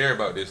don't even care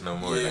about this no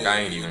more. Yeah, like I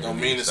ain't even don't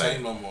mean the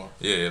same no more.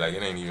 Yeah, like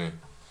it ain't even.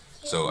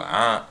 So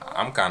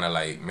I'm kind of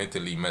like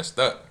mentally messed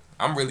up.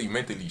 I'm really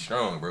mentally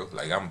strong, bro.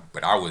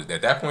 But I was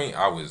at that point.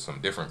 I was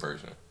some different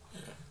person.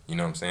 Yeah. You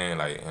know what I'm saying?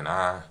 Like, and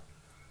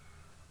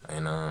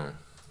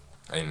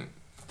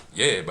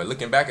yeah. But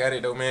looking back at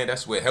it though, man,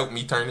 that's what helped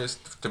me turn this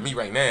to me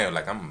right now.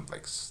 Like I'm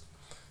like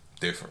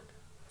different.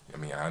 I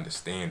mean, I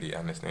understand it. I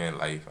understand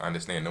life. I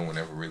understand no one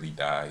ever really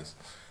dies.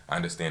 I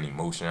understand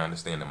emotion. I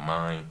understand the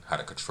mind, how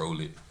to control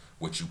it,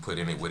 what you put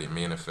in it, what it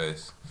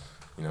manifests.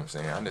 You know what I'm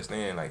saying? I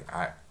understand. Like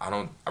I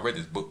read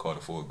this book called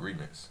The Four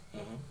Agreements.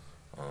 Mm-hmm.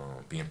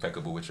 Be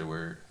impeccable with your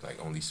word.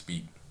 Like only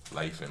speak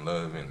life and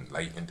love and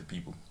light into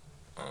people.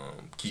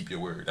 Keep your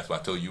word. That's why I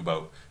told you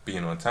about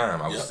being on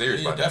time. I was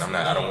serious about that.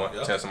 I don't want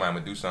to tell somebody I'm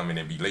gonna do something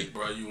and then be late.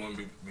 Bro, you want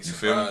to be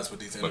surprised with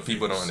these interviews. But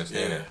people don't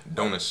understand that.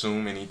 Don't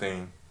assume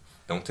anything.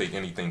 Don't take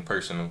anything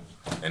personal,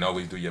 and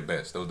always do your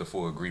best. Those are the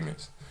 4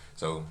 agreements.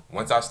 So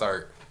once I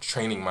start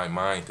training my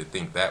mind to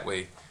think that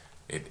way,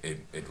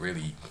 it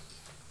really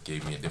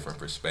gave me a different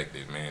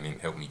perspective, man, and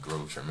helped me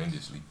grow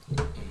tremendously.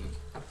 Mm-hmm.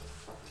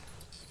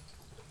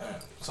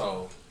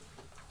 So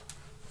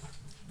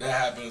that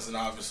happens, and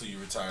obviously you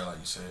retire, like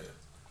you said.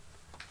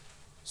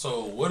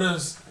 So what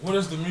is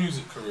the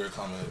music career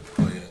come into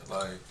play at?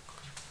 Like,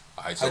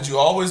 had you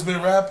always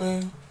been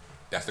rapping?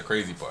 That's the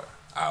crazy part.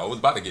 I was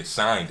about to get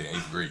signed in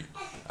 8th grade.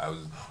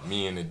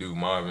 Me and the dude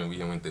Marvin, we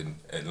went to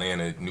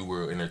Atlanta, New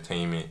World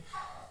Entertainment.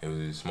 It was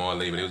a small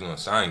label. They was gonna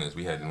sign us.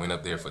 We went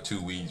up there for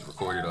 2 weeks,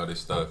 recorded all this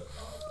stuff.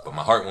 But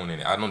my heart wasn't in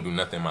it. I don't do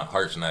nothing. My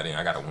heart's not in it.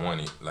 I gotta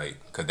want it. Like,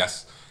 cause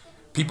that's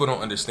people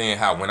don't understand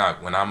how when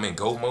I'm in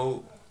go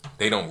mode,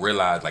 they don't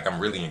realize like I'm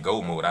really in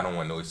go mode. I don't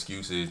want no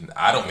excuses.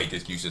 I don't make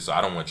excuses, so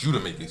I don't want you to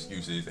make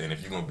excuses. And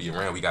if you're gonna be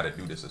around, we gotta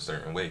do this a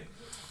certain way.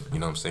 You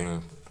know what I'm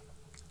saying?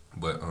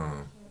 But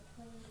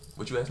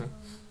what you asked me?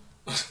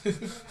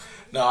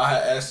 No, I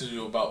had asked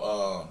you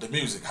about the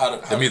music.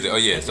 The music. Oh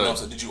yeah.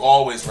 So did you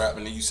always rap?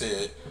 And then you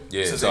said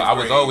so I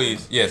was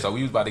always So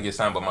we was about to get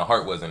signed, but my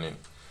heart wasn't in.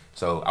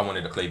 So I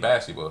wanted to play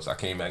basketball, so I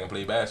came back and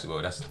played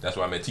basketball. That's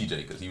where I met TJ,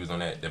 because he was on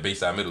the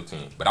Bayside Middle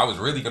team. But I was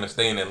really gonna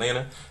stay in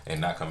Atlanta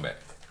and not come back.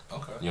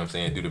 Okay. You know what I'm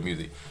saying? Do the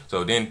music.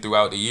 So then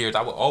throughout the years,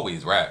 I would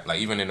always rap. Like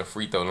even in the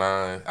free throw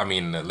line,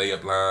 the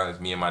layup lines.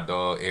 Me and my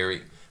dog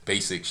Eric,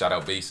 Basic, shout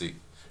out Basic.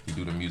 He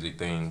do the music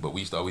thing, but we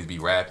used to always be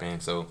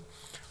rapping. So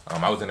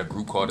I was in a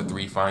group called the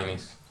 3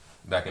 Finest.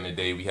 Back in the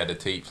day, we had the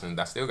tapes, and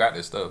I still got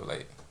this stuff.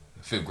 Like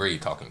 5th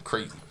grade, talking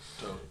crazy.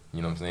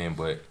 You know what I'm saying?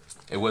 But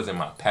it wasn't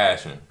my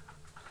passion.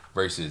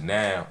 Versus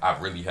now, I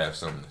really have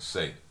something to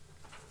say.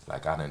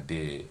 Like I done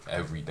did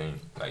everything.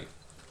 Like,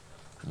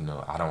 you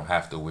know, I don't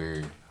have to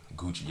wear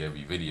Gucci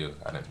every video.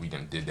 We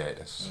done did that.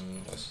 That's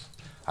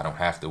I don't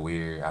have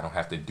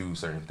to do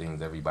certain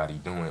things everybody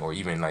doing, or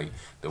even like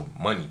the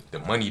money. The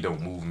money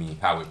don't move me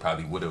how it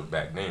probably would have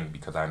back then,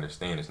 because I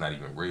understand it's not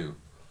even real.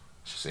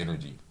 It's just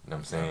energy. You know what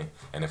I'm saying?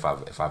 And if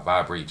I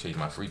vibrate, change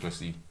my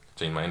frequency,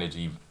 change my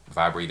energy,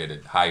 vibrate at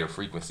a higher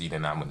frequency,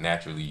 then I'm gonna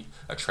naturally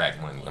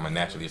attract money. I'm gonna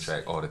naturally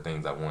attract all the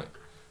things I want.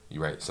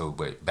 You right? So,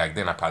 but back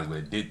then I probably would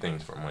have did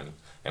things for money.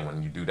 And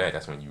when you do that,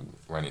 that's when you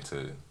run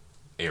into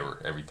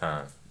error every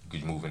time.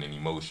 Because you're moving in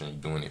emotion, you're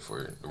doing it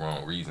for the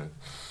wrong reason.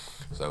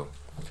 So,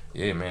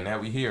 yeah, man, now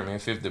we here, man.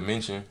 5th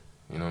Dimension.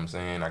 You know what I'm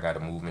saying? I got a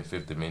movement,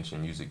 5th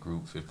Dimension music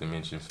group, 5th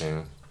Dimension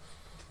film.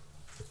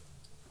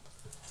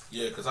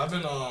 Yeah, because I've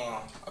been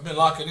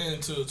locking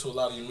into a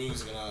lot of your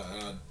music, and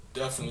I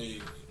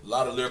definitely a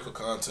lot of lyrical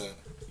content.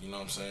 You know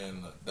what I'm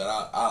saying? That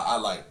I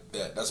like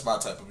that. That's my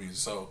type of music.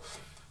 So,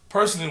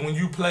 personally, when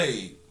you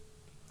played,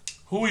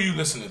 who were you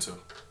listening to?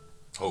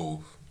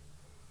 Hove,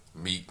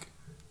 Meek,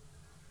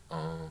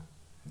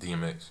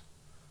 DMX,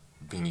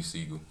 Beanie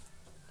Siegel,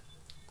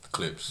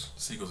 Clips.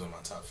 Siegel's in my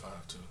top 5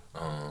 too.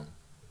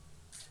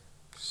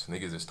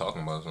 Niggas is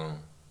talking about something.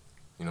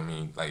 You know what I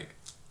mean? Like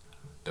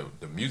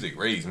the music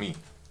raised me.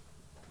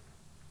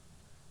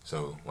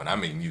 So when I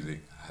make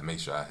music, I make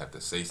sure I have to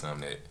say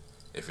something that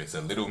if it's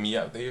a little me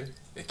out there,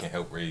 it can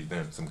help raise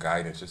them. Some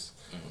guidance, just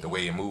the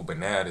way it moved. But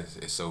now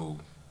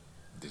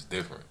it's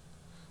different.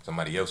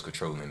 Somebody else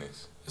controlling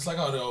this. It's like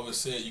how they always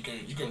said, you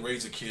can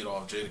raise a kid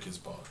off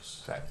Jadakiss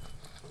bars. Fact.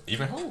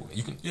 Even who?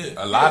 You can. Yeah.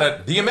 A lot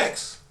of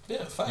DMX.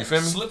 Yeah, facts. You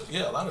feel me?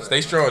 A lot of that.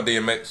 Stay strong,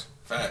 DMX.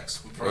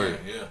 Facts. We praying.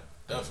 Yeah,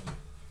 definitely.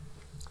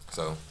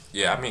 So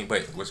yeah, I mean,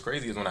 but what's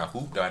crazy is when I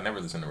hoop, though, I never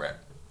listen to rap.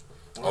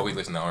 Always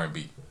listen to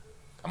R&B.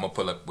 I'm gonna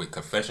pull up with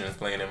Confessions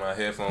playing in my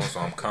headphones,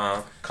 so I'm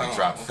calm. And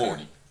drop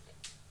 40.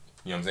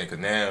 You know what I'm saying? Because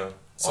now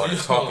So all the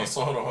talking,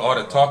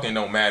 talking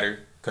don't matter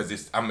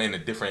because I'm in a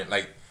different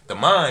like the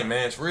mind,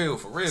 man. It's real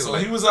for real. So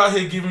like, he was out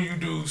here giving you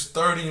dudes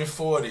 30 and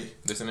 40.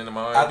 Listening to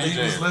my I think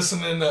he was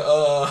listening to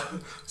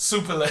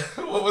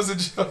what was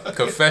it?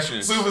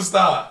 Confessions.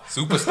 Superstar.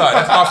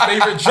 That's my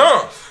favorite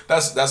jump.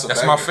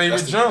 That's my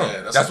favorite jump.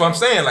 Yeah, that's what I'm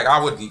saying. Like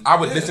I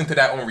would listen to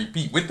that on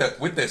repeat with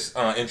this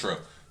intro.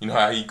 You know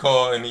how he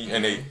called and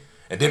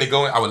then they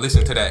go. I would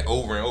listen to that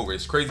over and over.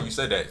 It's crazy you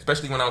said that,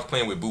 especially when I was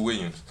playing with Boo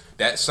Williams.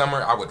 That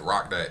summer I would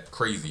rock that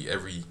crazy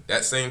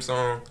that same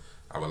song.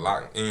 I would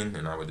lock in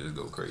and I would just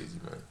go crazy,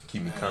 man.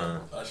 Keep me calm.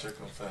 That's your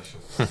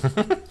confession.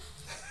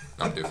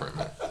 I'm different,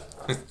 man.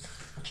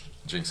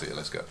 Jinx said,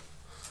 let's go.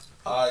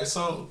 All right,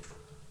 so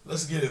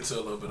let's get into a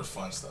little bit of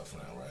fun stuff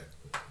now, right?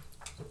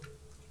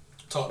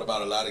 Talked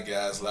about a lot of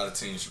guys, a lot of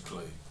teams you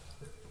played.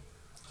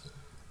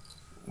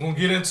 We're going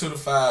to get into the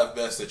 5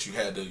 best that you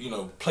had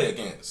to, play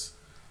against.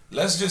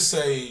 Let's just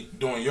say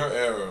during your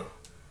era,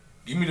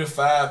 give me the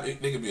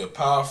 5, they could be a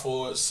power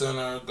forward,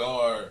 center,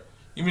 guard.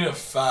 Give me the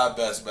 5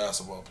 best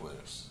basketball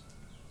players.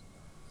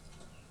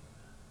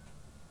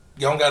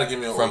 You don't gotta give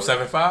me a from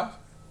 7'5".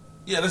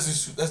 Yeah,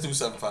 let's do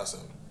 7'5".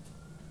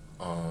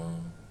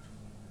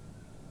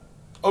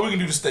 Oh, we can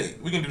do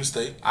the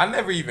state. I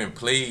never even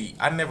played.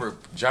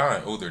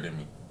 John older than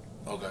me.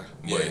 Okay.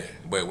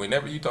 But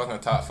whenever you talking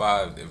top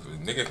 5, if a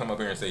nigga come up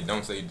here and say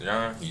don't say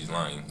John, he's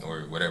lying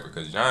or whatever.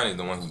 Because John is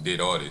the one who did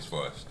all this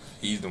for us.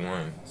 He's the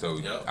one. So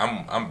yep.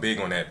 I'm big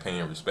on that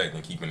paying respect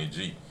and keeping it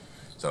G.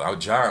 So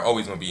John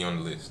always gonna be on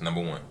the list,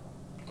 number 1.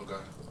 Okay.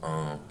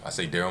 I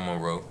say Daryl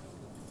Monroe.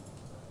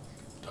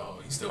 Oh,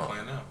 he's still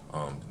playing now.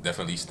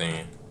 Definitely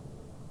Stan.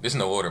 There's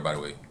no order, by the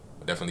way.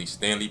 Definitely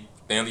Stanley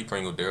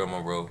Pringle, Daryl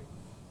Monroe,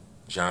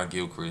 John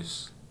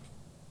Gilchrist,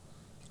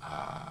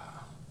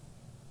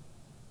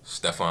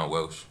 Stephon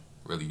Welsh.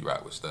 Really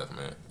rock with Steph,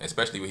 man.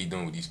 Especially what he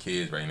doing with these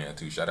kids right now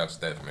too. Shout out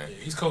Steph, man. Yeah,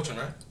 he's coaching,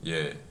 right?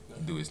 Yeah,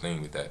 he do his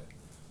thing with that.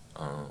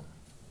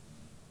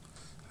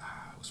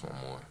 What's one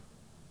more?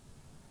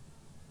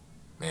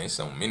 Man, it's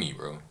so many,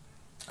 bro.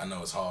 I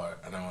know it's hard.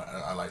 I know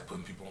I like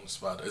putting people on the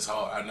spot. It's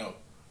hard. I know.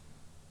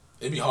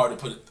 It'd be hard to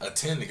put a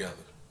 10 together.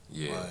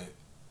 Yeah.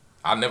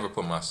 I never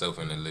put myself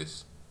in the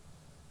list.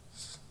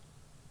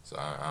 So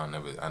I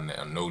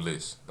no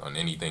list on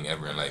anything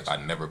ever in life. I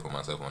never put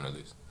myself on the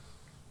list.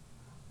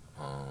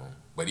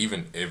 But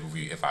even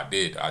if I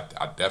did,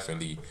 I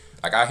definitely,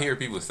 like, I hear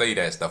people say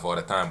that stuff all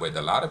the time, but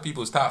a lot of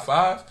people's top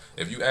 5,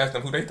 if you ask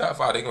them who they top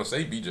 5, they gonna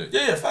say BJ.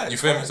 Yeah, facts. You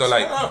feel me? So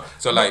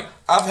like,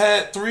 I've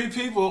had 3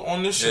 people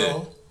on this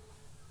show,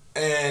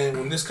 and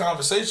when this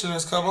conversation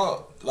has come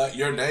up, like,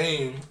 your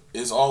name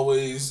is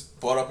always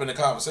brought up in the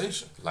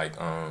conversation. Like,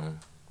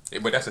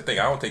 but that's the thing.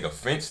 I don't take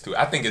offense to it.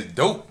 I think it's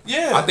dope.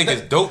 Yeah. I think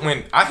it's dope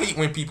I hate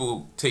when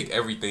people take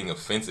everything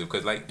offensive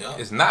because, like,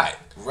 it's not.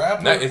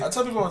 I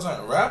tell people all the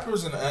time,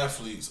 rappers and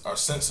athletes are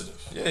sensitive.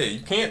 Yeah,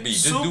 you can't be.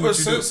 Just super do what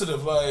you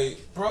sensitive. Do.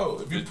 Like,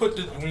 bro, if you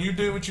when you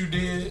did what you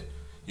did,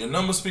 your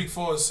numbers speak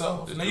for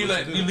itself. And then you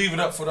leave it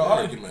up for the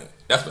argument.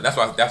 That's why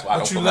I don't put myself.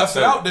 But you left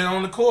it out there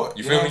on the court.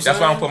 You feel me? That's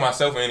why I don't put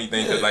myself in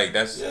anything because, like,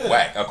 that's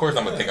whack. Of course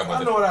I'm gonna think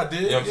about it. I know what I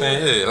did. You know what I'm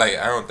saying? Yeah, like,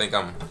 I don't think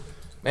I'm.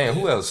 Man,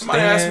 who else?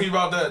 Somebody asked me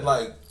about that,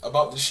 like,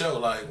 about the show.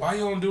 Like, why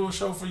you don't do a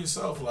show for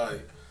yourself?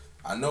 Like,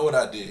 I know what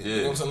I did. Yeah. You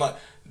know what I'm saying? Like,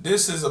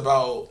 this is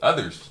about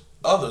others.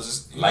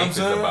 Life is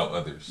about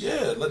others.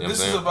 Yeah, like,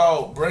 this is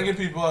about bringing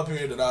people up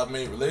here that I've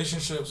made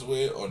relationships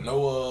with or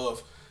know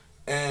of,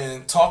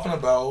 and talking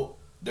about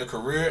their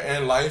career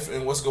and life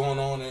and what's going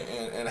on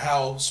and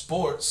how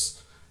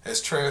sports has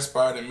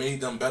transpired and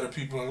made them better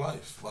people in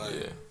life. Like,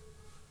 yeah.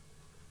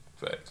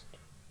 Facts.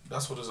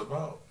 That's what it's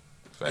about.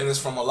 Facts. And it's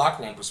from a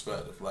locker room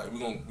perspective. Like, we're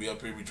gonna be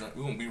up here,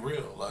 we're gonna be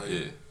real. Like,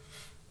 yeah.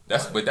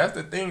 But that's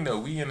the thing though.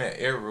 We in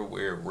that era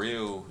where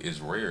real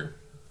is rare.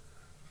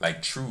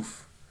 Like,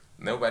 truth.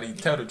 Nobody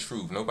tell the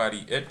truth.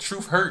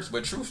 Truth hurts,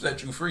 but truth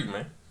set you free,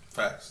 man.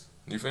 Facts.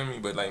 You feel me?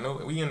 But like, no,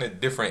 we in a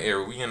different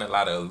era. We in a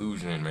lot of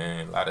illusion,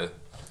 man.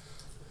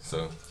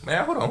 So,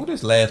 man, hold on. Who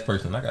this last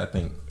person? I gotta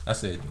think. I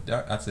said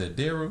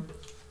Daryl.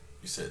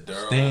 You said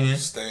Daryl,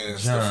 Stan,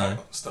 John,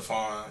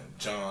 Stephon,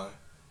 John.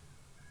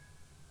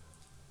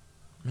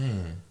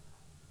 Man.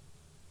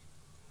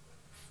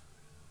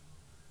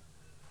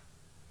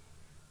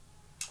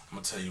 I'm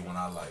gonna tell you one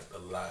I like a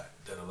lot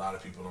that a lot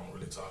of people don't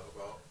really talk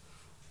about.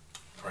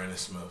 Brandon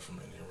Smith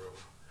from Indian River.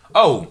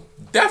 Oh,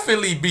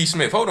 definitely B.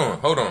 Smith. Hold on.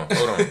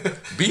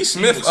 B.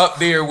 Smith up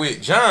there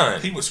with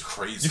John. He was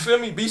crazy. You feel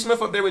me? B.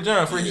 Smith up there with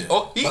John. Yeah.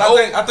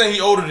 I think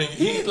he older than you.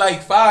 He's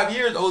like 5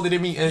 years older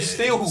than me and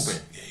still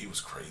hooping. Yeah, he was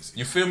crazy.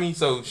 You feel me?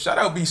 So shout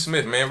out B.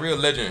 Smith, man. Real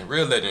legend.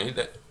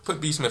 Put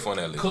B. Smith on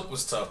that list. Cook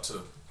was tough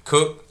too.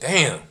 Cook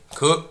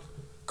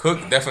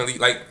definitely.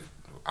 Like,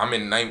 I'm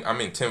in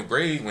 10th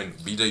grade when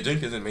BJ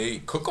Jenkins had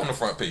made Cook on the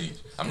front page.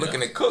 I'm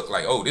looking at Cook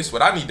like, oh, this is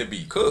what I need to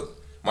be. Cook.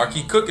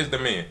 Marquis Cook is the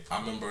man. I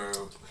remember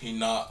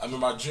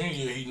my junior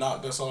year, he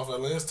knocked us off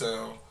at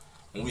Lansdowne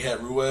when we had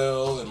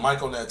Ruel and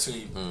Mike on that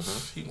team.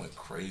 Mm-hmm. He went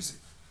crazy.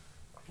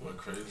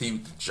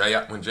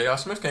 When J.R.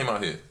 Smith came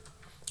out here.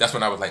 That's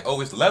when I was like,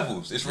 oh, it's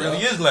levels. It really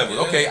is levels.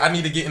 Yeah. Okay, I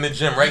need to get in the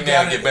gym right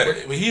now and get better.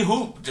 But he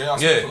hooped. Jay, I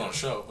was put on the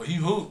show. But he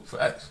hooped.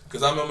 Facts.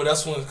 Because I remember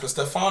that's when, because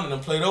Stephon and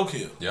them played Oak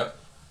Hill. Yep.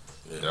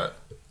 Yeah.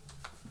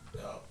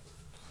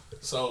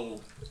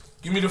 So,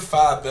 give me the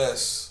 5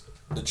 best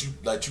that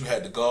you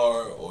had to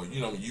guard, or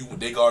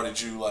they guarded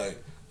you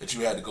that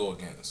you had to go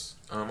against.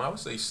 I would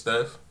say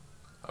Steph.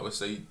 I would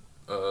say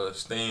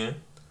Stan.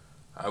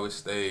 I would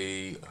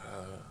say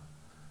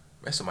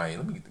that's somebody.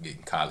 Let me get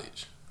in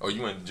college. Oh,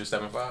 you went just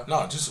 7'5"?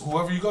 No, just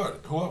whoever you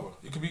guarded. Whoever.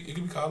 It could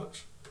be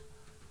college.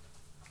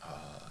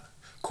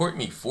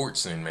 Courtney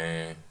Fortson,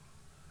 man.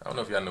 I don't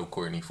know if y'all know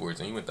Courtney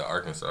Fortson. He went to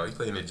Arkansas. He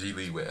played in the G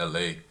League with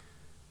LA.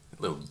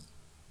 Little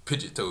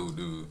pigeon-toed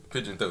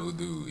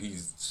dude.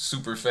 He's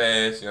super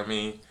fast, you know what I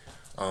mean?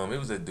 It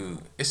was a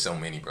dude. It's so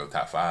many, bro.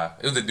 Top 5.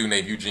 It was a dude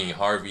named Eugene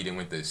Harvey that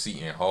went to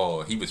Seton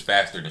Hall. He was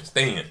faster than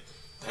Stan.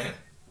 Damn.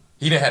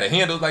 He didn't have a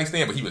handle like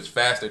Stan, but he was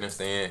faster than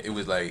Stan. It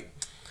was like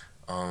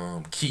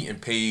Keaton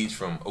Page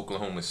from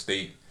Oklahoma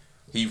State.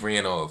 He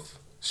ran off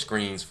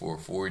screens for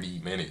 40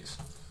 minutes.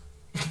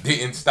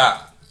 Didn't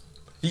stop.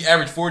 He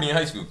averaged 40 in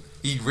high school.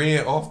 He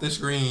ran off the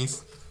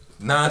screens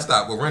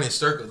nonstop. We're running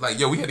circles. Like,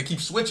 yo, we had to keep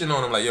switching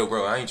on him. Like, yo,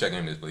 bro, I ain't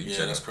checking this, but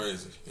that's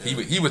crazy.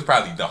 Yeah. He was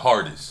probably the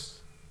hardest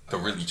to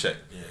really check.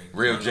 Yeah,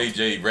 real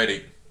JJ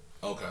Redick.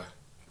 Okay.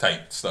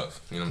 Type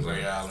stuff. You know what I'm saying?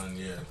 Ray Allen,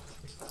 yeah.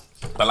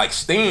 But like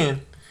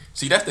Stan,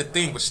 see, that's the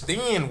thing. But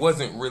Stan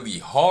wasn't really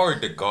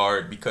hard to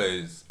guard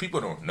because people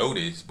don't know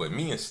this, but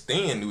me and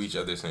Stan knew each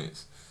other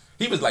since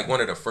he was like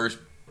one of the first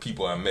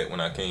people I met when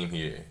I came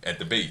here at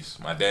the base.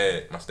 My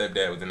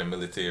stepdad was in the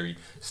military.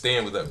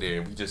 Stan was up there,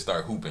 and we just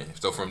started hooping.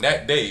 So from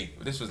that day,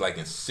 this was like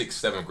in 6th,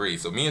 7th grade.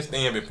 So me and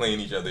Stan been playing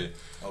each other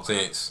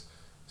since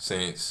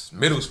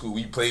middle school.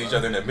 We played each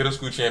other in the middle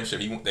school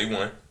championship. They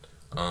won,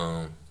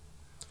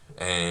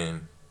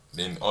 and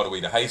then all the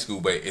way to high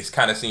school. But it's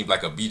kind of seemed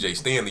like a BJ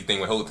Stanley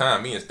thing the whole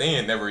time. Me and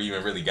Stan never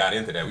even really got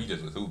into that. We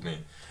just was hooping,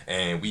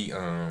 and we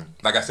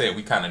like I said,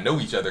 we kind of know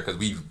each other because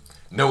we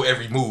know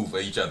every move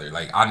of each other.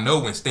 Like, I know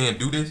when Stan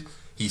do this,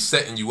 he's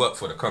setting you up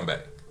for the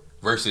comeback.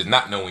 Versus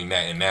not knowing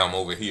that, and now I'm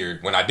over here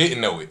when I didn't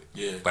know it.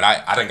 Yeah. But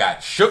I done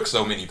got shook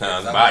so many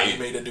times by it. He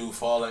made a dude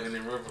fall in the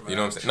river, man. You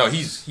know what I'm saying? No,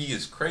 he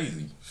is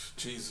crazy.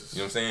 Jesus. You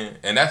know what I'm saying?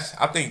 And I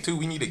think too,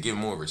 we need to give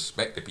more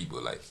respect to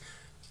people. Like,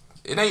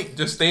 it ain't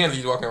just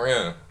Stanley's walking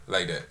around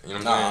like that. You know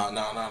what I'm saying?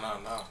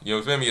 No. You know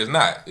what I mean?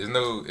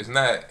 It's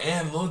not.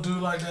 And little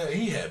dude like that,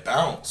 he had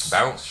bounce.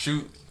 Bounce,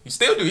 shoot. He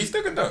still do. He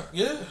still can dunk.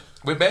 Yeah.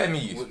 With bad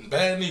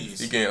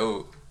knees. He getting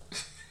old.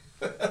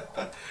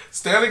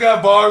 Stanley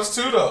got bars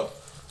too, though.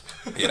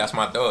 Yeah, that's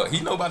my dog.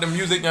 He know about the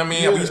music, you know what I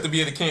mean? Yeah. We used to be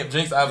at the camp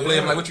Jenks. I play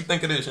him like, what you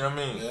think of this, you know what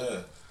I mean?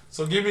 Yeah.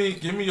 So give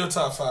me your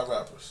top 5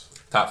 rappers.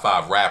 Top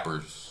 5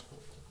 rappers.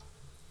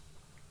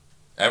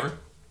 Ever?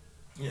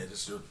 Yeah,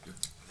 just you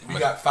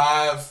got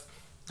 5,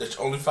 that's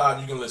only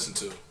 5 you can listen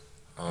to.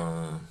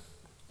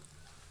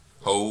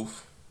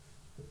 Hove,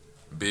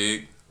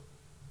 Big,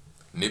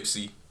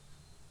 Nipsey,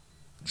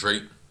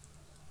 Drake.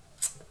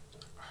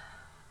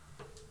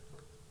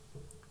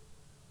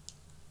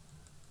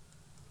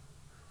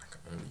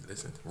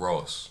 Listen,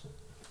 Ross.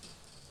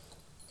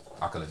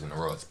 I could listen to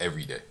Ross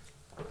every day.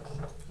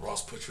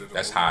 Ross put you.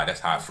 That's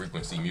high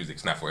frequency music.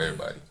 It's not for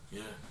everybody.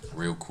 Yeah.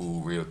 Real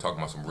cool, talking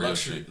about some real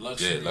shit.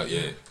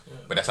 Yeah.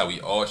 But that's how we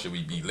all should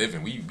be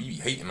living. We be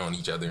hating on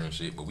each other and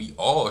shit, but we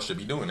all should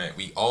be doing that.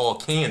 We all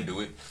can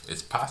do it.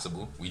 It's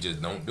possible. We just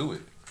don't do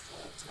it.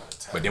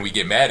 But then we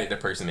get mad at the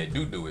person that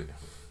do it.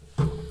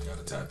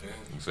 Gotta tap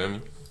in. You feel me?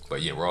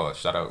 But yeah,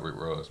 Ross. Shout out Rick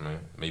Ross, man.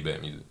 Maybach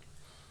music.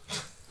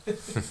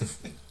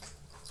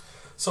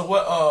 So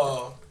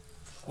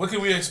what can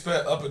we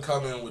expect up and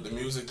coming with the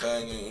music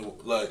thing,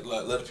 and like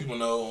let people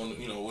know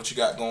on what you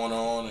got going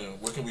on, and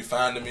where can we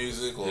find the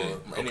music or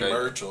any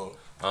merch or?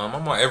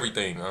 I'm on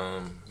everything.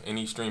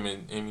 Any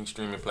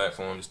streaming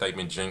platform. Just type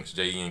in Jenks,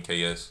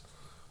 JENKS.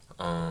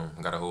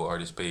 Got a whole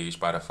artist page,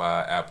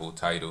 Spotify, Apple,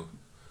 Tidal.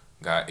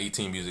 Got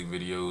 18 music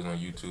videos on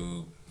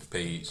YouTube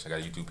page. I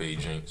got a YouTube page,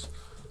 Jenks.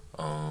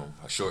 A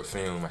short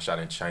film I shot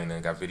in China.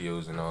 Got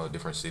videos in all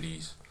different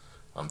cities.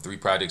 3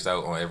 projects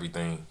out on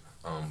everything.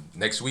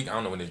 Next week, I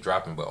don't know when it's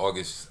dropping, but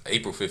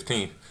April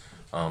 15th,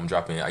 I'm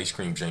dropping Ice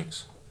Cream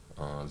Jenks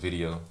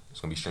video. It's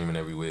gonna be streaming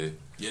everywhere.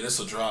 Yeah, this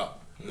will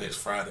drop next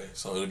Friday,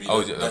 so it'll be.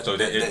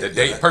 The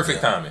date,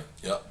 perfect timing.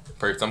 Yep.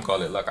 Perfect. Some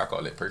call it luck. I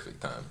call it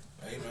perfect timing.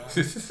 Hey man.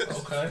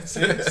 Okay.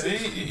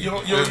 See, you're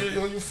on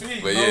your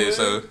feet. But yeah,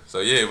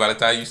 so yeah. By the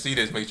time you see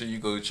this, make sure you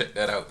go check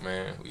that out,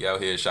 man. We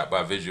out here shot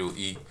by Visual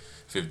E,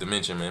 5th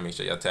Dimension, man. Make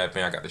sure y'all tap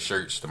in. I got the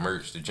shirts, the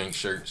merch, the Jenks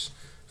shirts,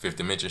 5th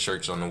Dimension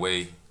shirts on the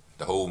way.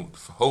 The whole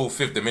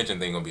 5th Dimension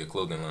thing gonna be a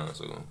clothing line,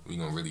 so we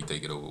gonna really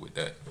take it over with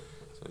that.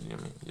 So you know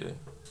what I mean? Yeah.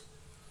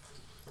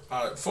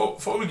 All right,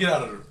 before we get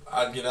out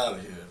of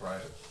here,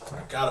 right?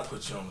 I gotta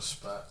put you on the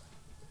spot.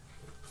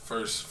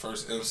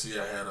 First MC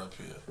I had up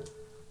here,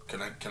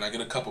 Can I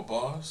get a couple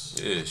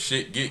bars? Yeah,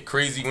 shit get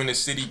crazy when the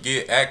city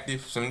get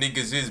active. Some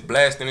niggas is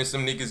blasting and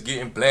some niggas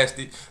getting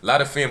blasted. A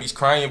lot of families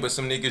crying, but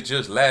some niggas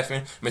just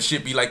laughing. Man,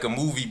 shit be like a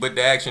movie, but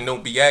the action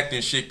don't be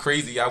acting. Shit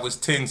crazy. I was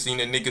 10,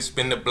 seen a nigga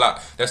spin the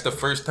block. That's the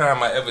first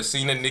time I ever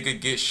seen a nigga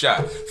get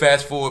shot.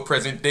 Fast forward,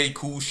 present day,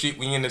 cool shit,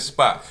 we in the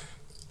spot.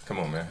 Come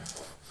on, man.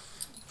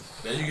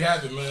 There you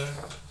have it, man.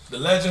 The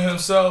legend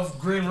himself,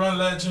 Green Run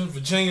legend,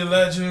 Virginia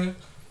legend,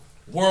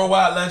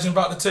 worldwide legend,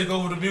 about to take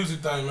over the music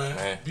thing,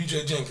 man.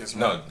 BJ Jenkins,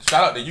 man. No,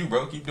 shout out to you,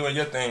 bro. Keep doing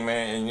your thing,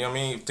 man. And you know what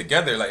I mean?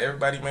 Together, like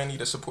everybody, man, need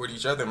to support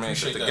each other, man.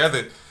 So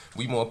together,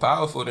 we more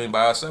powerful than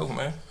by ourselves,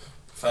 man.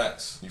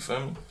 Facts. You feel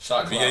me?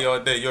 Shot VA all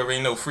day. You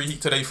already know. Free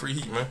heat today, free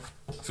heat, man.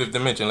 Fifth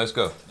Dimension, let's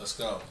go. Let's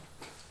go.